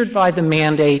injured by the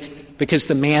mandate because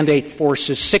the mandate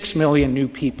forces 6 million new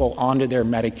people onto their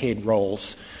Medicaid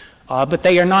rolls. But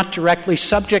they are not directly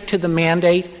subject to the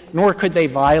mandate, nor could they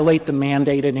violate the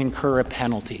mandate and incur a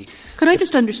penalty. Could I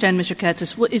just understand, Mr.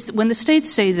 Katsas, when the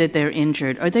states say that they're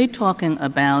injured, are they talking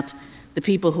about the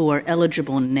people who are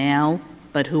eligible now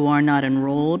but who are not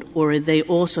enrolled, or are they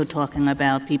also talking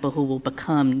about people who will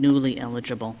become newly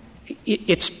eligible?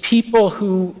 It's people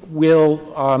who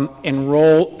will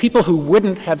enroll, people who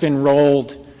wouldn't have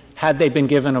enrolled had they been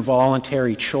given a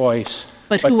voluntary choice.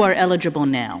 But who are eligible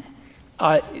now?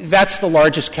 That's the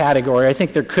largest category. I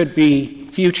think there could be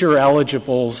future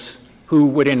eligibles who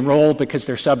would enroll because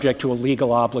they're subject to a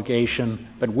legal obligation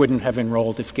but wouldn't have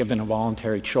enrolled if given a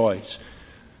voluntary choice.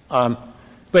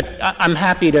 But I'm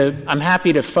happy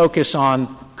to focus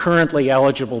on currently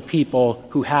eligible people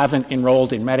who haven't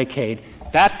enrolled in Medicaid.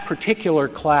 That particular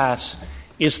class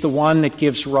is the one that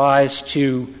gives rise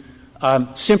to,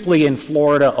 simply in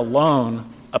Florida alone,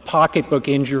 a pocketbook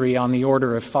injury on the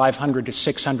order of $500 to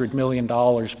 $600 million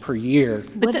per year.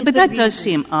 But that does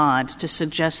seem odd to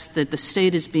suggest that the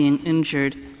state is being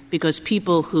injured because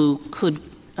people who could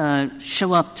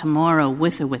show up tomorrow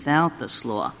with or without this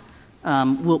law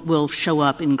will show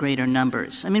up in greater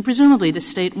numbers. I mean, presumably the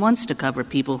state wants to cover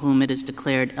people whom it has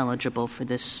declared eligible for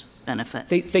this benefit.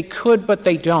 They could, but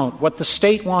they don't. What the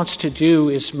state wants to do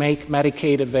is make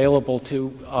Medicaid available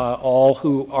to all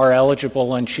who are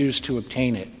eligible and choose to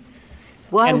obtain it.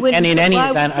 Why would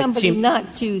somebody not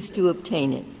not choose to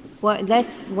obtain it? Why,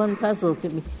 that's one puzzle to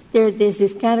me. There's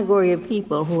this category of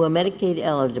people who are Medicaid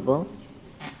eligible.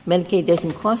 Medicaid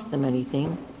doesn't cost them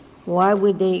anything. Why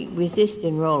would they resist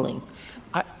enrolling?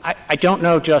 I don't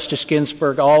know, Justice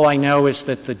Ginsburg. All I know is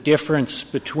that the difference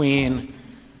between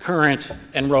current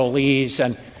enrollees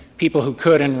and people who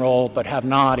could enroll but have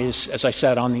not is, as I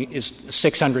said, is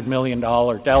 $600 million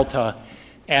delta.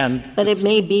 But it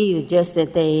may be just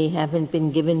that they haven't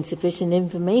been given sufficient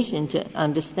information to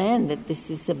understand that this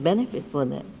is a benefit for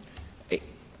them.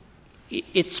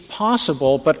 It's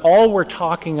possible, but all we're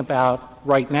talking about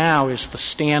right now is the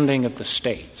standing of the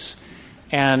states.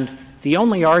 And the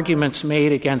only arguments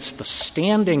made against the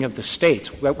standing of the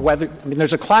states,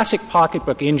 there's a classic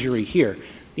pocketbook injury here.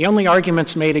 The only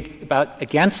arguments made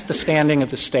against the standing of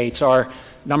the states are,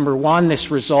 number one,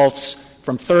 this results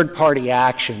from third-party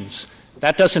actions.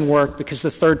 That doesn't work because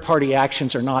the third-party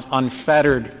actions are not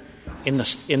unfettered in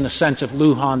the sense of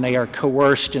Lujan. They are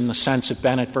coerced in the sense of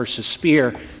Bennett versus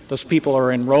Speer. Those people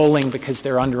are enrolling because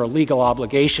they're under a legal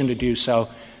obligation to do so.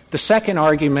 The second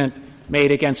argument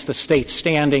made against the state's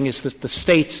standing is that the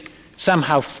states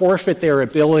somehow forfeit their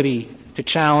ability to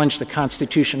challenge the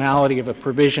constitutionality of a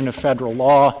provision of federal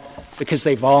law because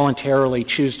they voluntarily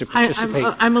choose to participate.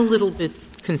 I'm a little bit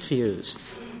confused,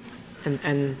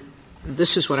 and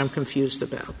this is what I'm confused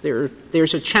about.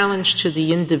 There's a challenge to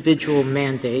the individual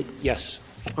mandate. Yes.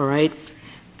 All right.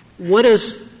 What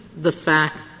is the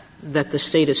fact that the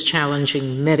state is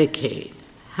challenging Medicaid?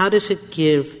 How does it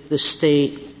give the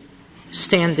state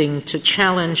standing to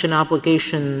challenge an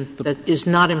obligation that is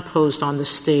not imposed on the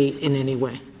state in any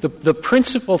way? The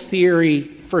principal theory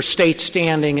for state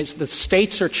standing is the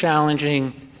states are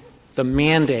challenging the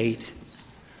mandate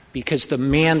because the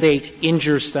mandate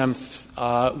injures them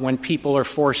when people are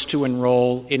forced to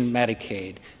enroll in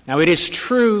Medicaid. Now, it is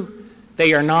true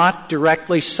they are not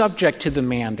directly subject to the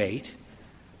mandate,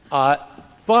 but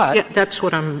that's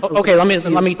what I'm. Okay, let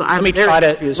me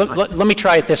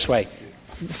try it this way.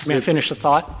 May I finish the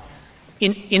thought?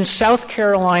 In South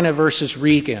Carolina versus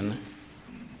Regan,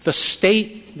 the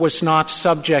state was not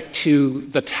subject to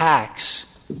the tax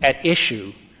at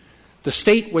issue. The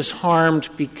state was harmed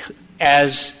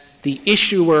as the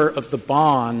issuer of the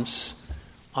bonds,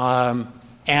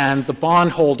 and the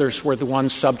bondholders were the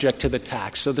ones subject to the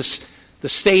tax. So The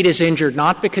state is injured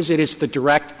not because it is the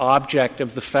direct object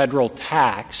of the federal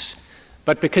tax,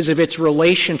 but because of its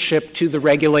relationship to the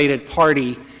regulated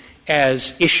party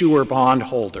as issuer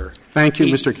bondholder. Thank you,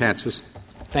 Mr. Katsas.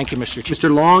 Thank you, Mr. Chief.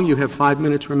 Mr. Long, you have 5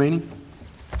 minutes remaining.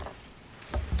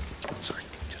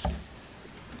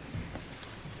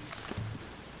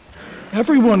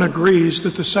 Everyone agrees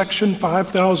that the Section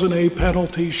 5000A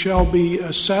penalty shall be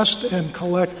assessed and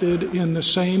collected in the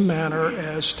same manner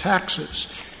as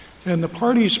taxes. And the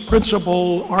party's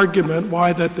principal argument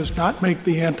why that does not make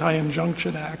the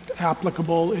Anti-Injunction Act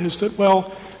applicable is that,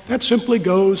 well, that simply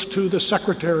goes to the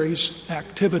Secretary's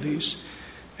activities.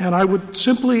 And I would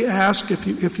simply ask,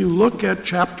 if you look at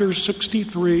Chapters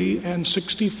 63 and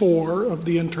 64 of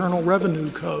the Internal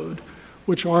Revenue Code,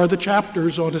 which are the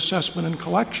chapters on assessment and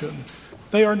collection,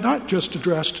 they are not just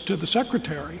addressed to the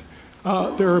Secretary.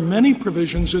 There are many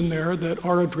provisions in there that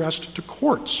are addressed to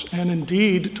courts and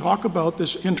indeed talk about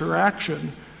this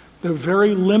interaction, the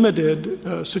very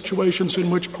limited situations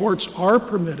in which courts are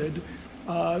permitted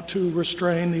to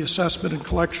restrain the assessment and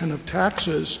collection of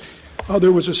taxes.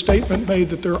 There was a statement made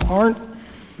that there aren't,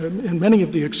 and many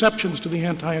of the exceptions to the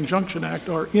Anti-Injunction Act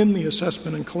are in the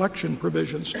assessment and collection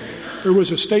provisions. There was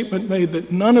a statement made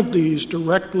that none of these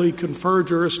directly confer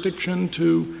jurisdiction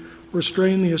to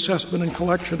restrain the assessment and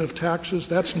collection of taxes.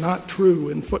 That's not true.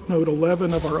 In footnote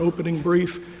 11 of our opening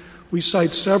brief, we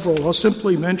cite several. I'll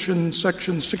simply mention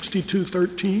Section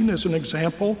 6213 as an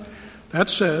example. That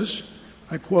says,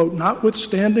 I quote,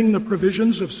 "Notwithstanding the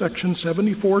provisions of Section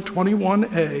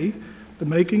 7421A, the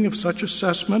making of such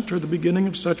assessment or the beginning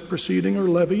of such proceeding or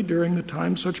levy during the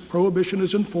time such prohibition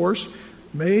is in force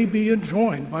may be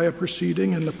enjoined by a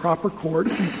proceeding in the proper court,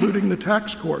 including the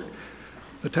tax court.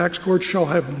 The tax court shall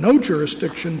have no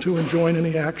jurisdiction to enjoin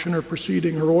any action or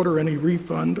proceeding or order any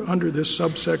refund under this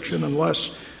subsection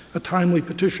unless a timely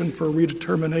petition for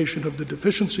redetermination of the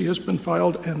deficiency has been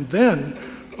filed, and then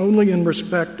only in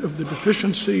respect of the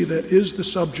deficiency that is the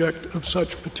subject of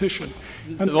such petition."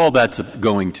 And all that's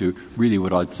going to really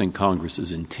what I think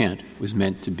Congress's intent was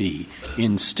meant to be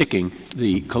in sticking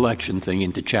the collection thing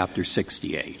into Chapter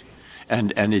 68.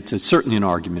 And it's certainly an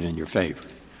argument in your favor.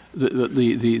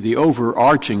 The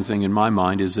overarching thing in my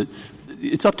mind is that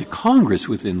it's up to Congress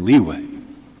within leeway.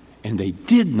 And they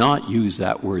did not use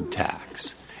that word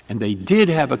tax. And they did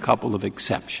have a couple of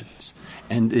exceptions.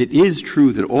 And it is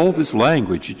true that all this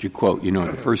language that you quote,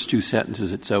 the first two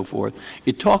sentences and so forth,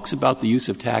 it talks about the use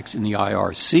of tax in the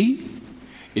IRC.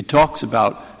 It talks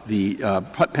about the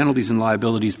penalties and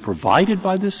liabilities provided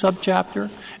by this subchapter.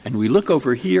 And we look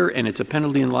over here, and it's a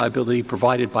penalty and liability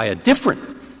provided by a different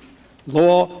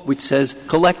law which says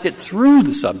collect it through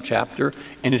the subchapter,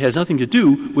 and it has nothing to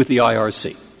do with the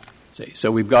IRC.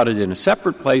 So we've got it in a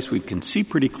separate place. We can see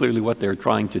pretty clearly what they're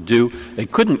trying to do. They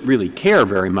couldn't really care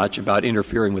very much about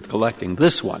interfering with collecting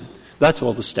this one. That's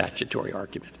all the statutory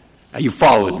argument. Now, you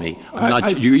followed me.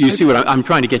 You see what I'm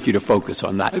trying to get you to focus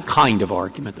on that kind of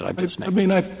argument that I've just made.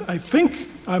 I think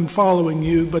I'm following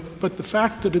you, but the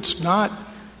fact that it's not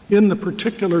in the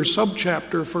particular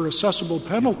subchapter for assessable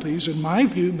penalties, in my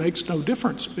view, makes no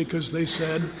difference because they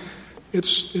said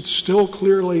it's still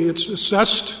clearly it's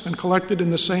assessed and collected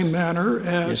in the same manner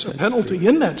as a penalty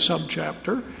in that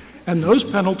subchapter, and those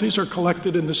penalties are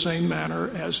collected in the same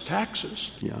manner as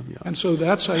taxes. And so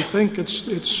that's, I think,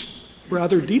 it's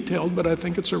rather detailed, but I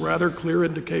think it's a rather clear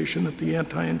indication that the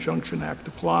Anti-Injunction Act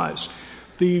applies.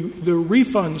 The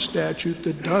refund statute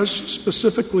that does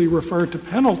specifically refer to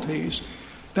penalties,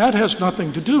 that has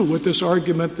nothing to do with this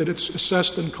argument that it's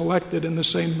assessed and collected in the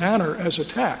same manner as a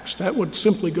tax. That would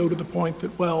simply go to the point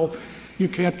that, well, you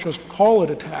can't just call it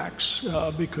a tax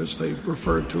because they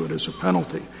referred to it as a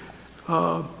penalty.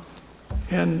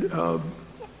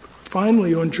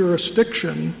 Finally, on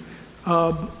jurisdiction,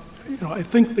 I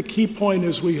think the key point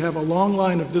is we have a long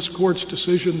line of this Court's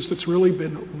decisions that's really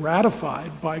been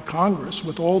ratified by Congress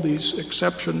with all these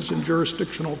exceptions in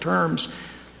jurisdictional terms.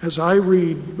 As I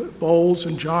read Bowles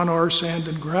and John R. Sand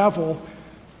and Gravel,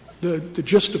 the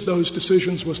gist of those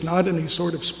decisions was not any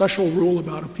sort of special rule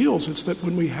about appeals. It's that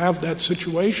when we have that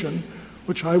situation,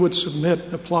 which I would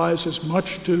submit applies as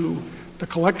much to the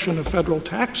collection of federal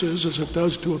taxes as it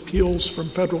does to appeals from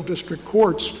federal district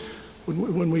courts,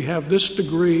 when we have this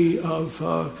degree of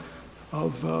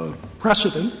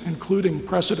precedent, including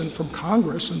precedent from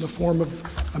Congress in the form of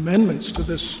amendments to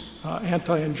this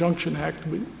Anti-Injunction Act,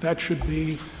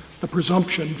 the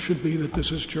presumption should be that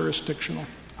this is jurisdictional.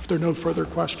 If there are no further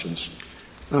questions.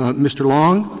 Mr.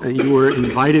 Long, you were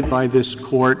invited by this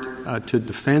Court to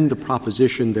defend the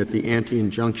proposition that the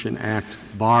Anti-Injunction Act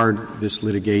barred this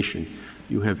litigation.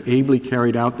 You have ably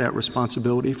carried out that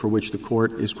responsibility, for which the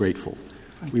Court is grateful.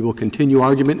 We will continue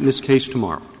argument in this case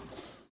tomorrow.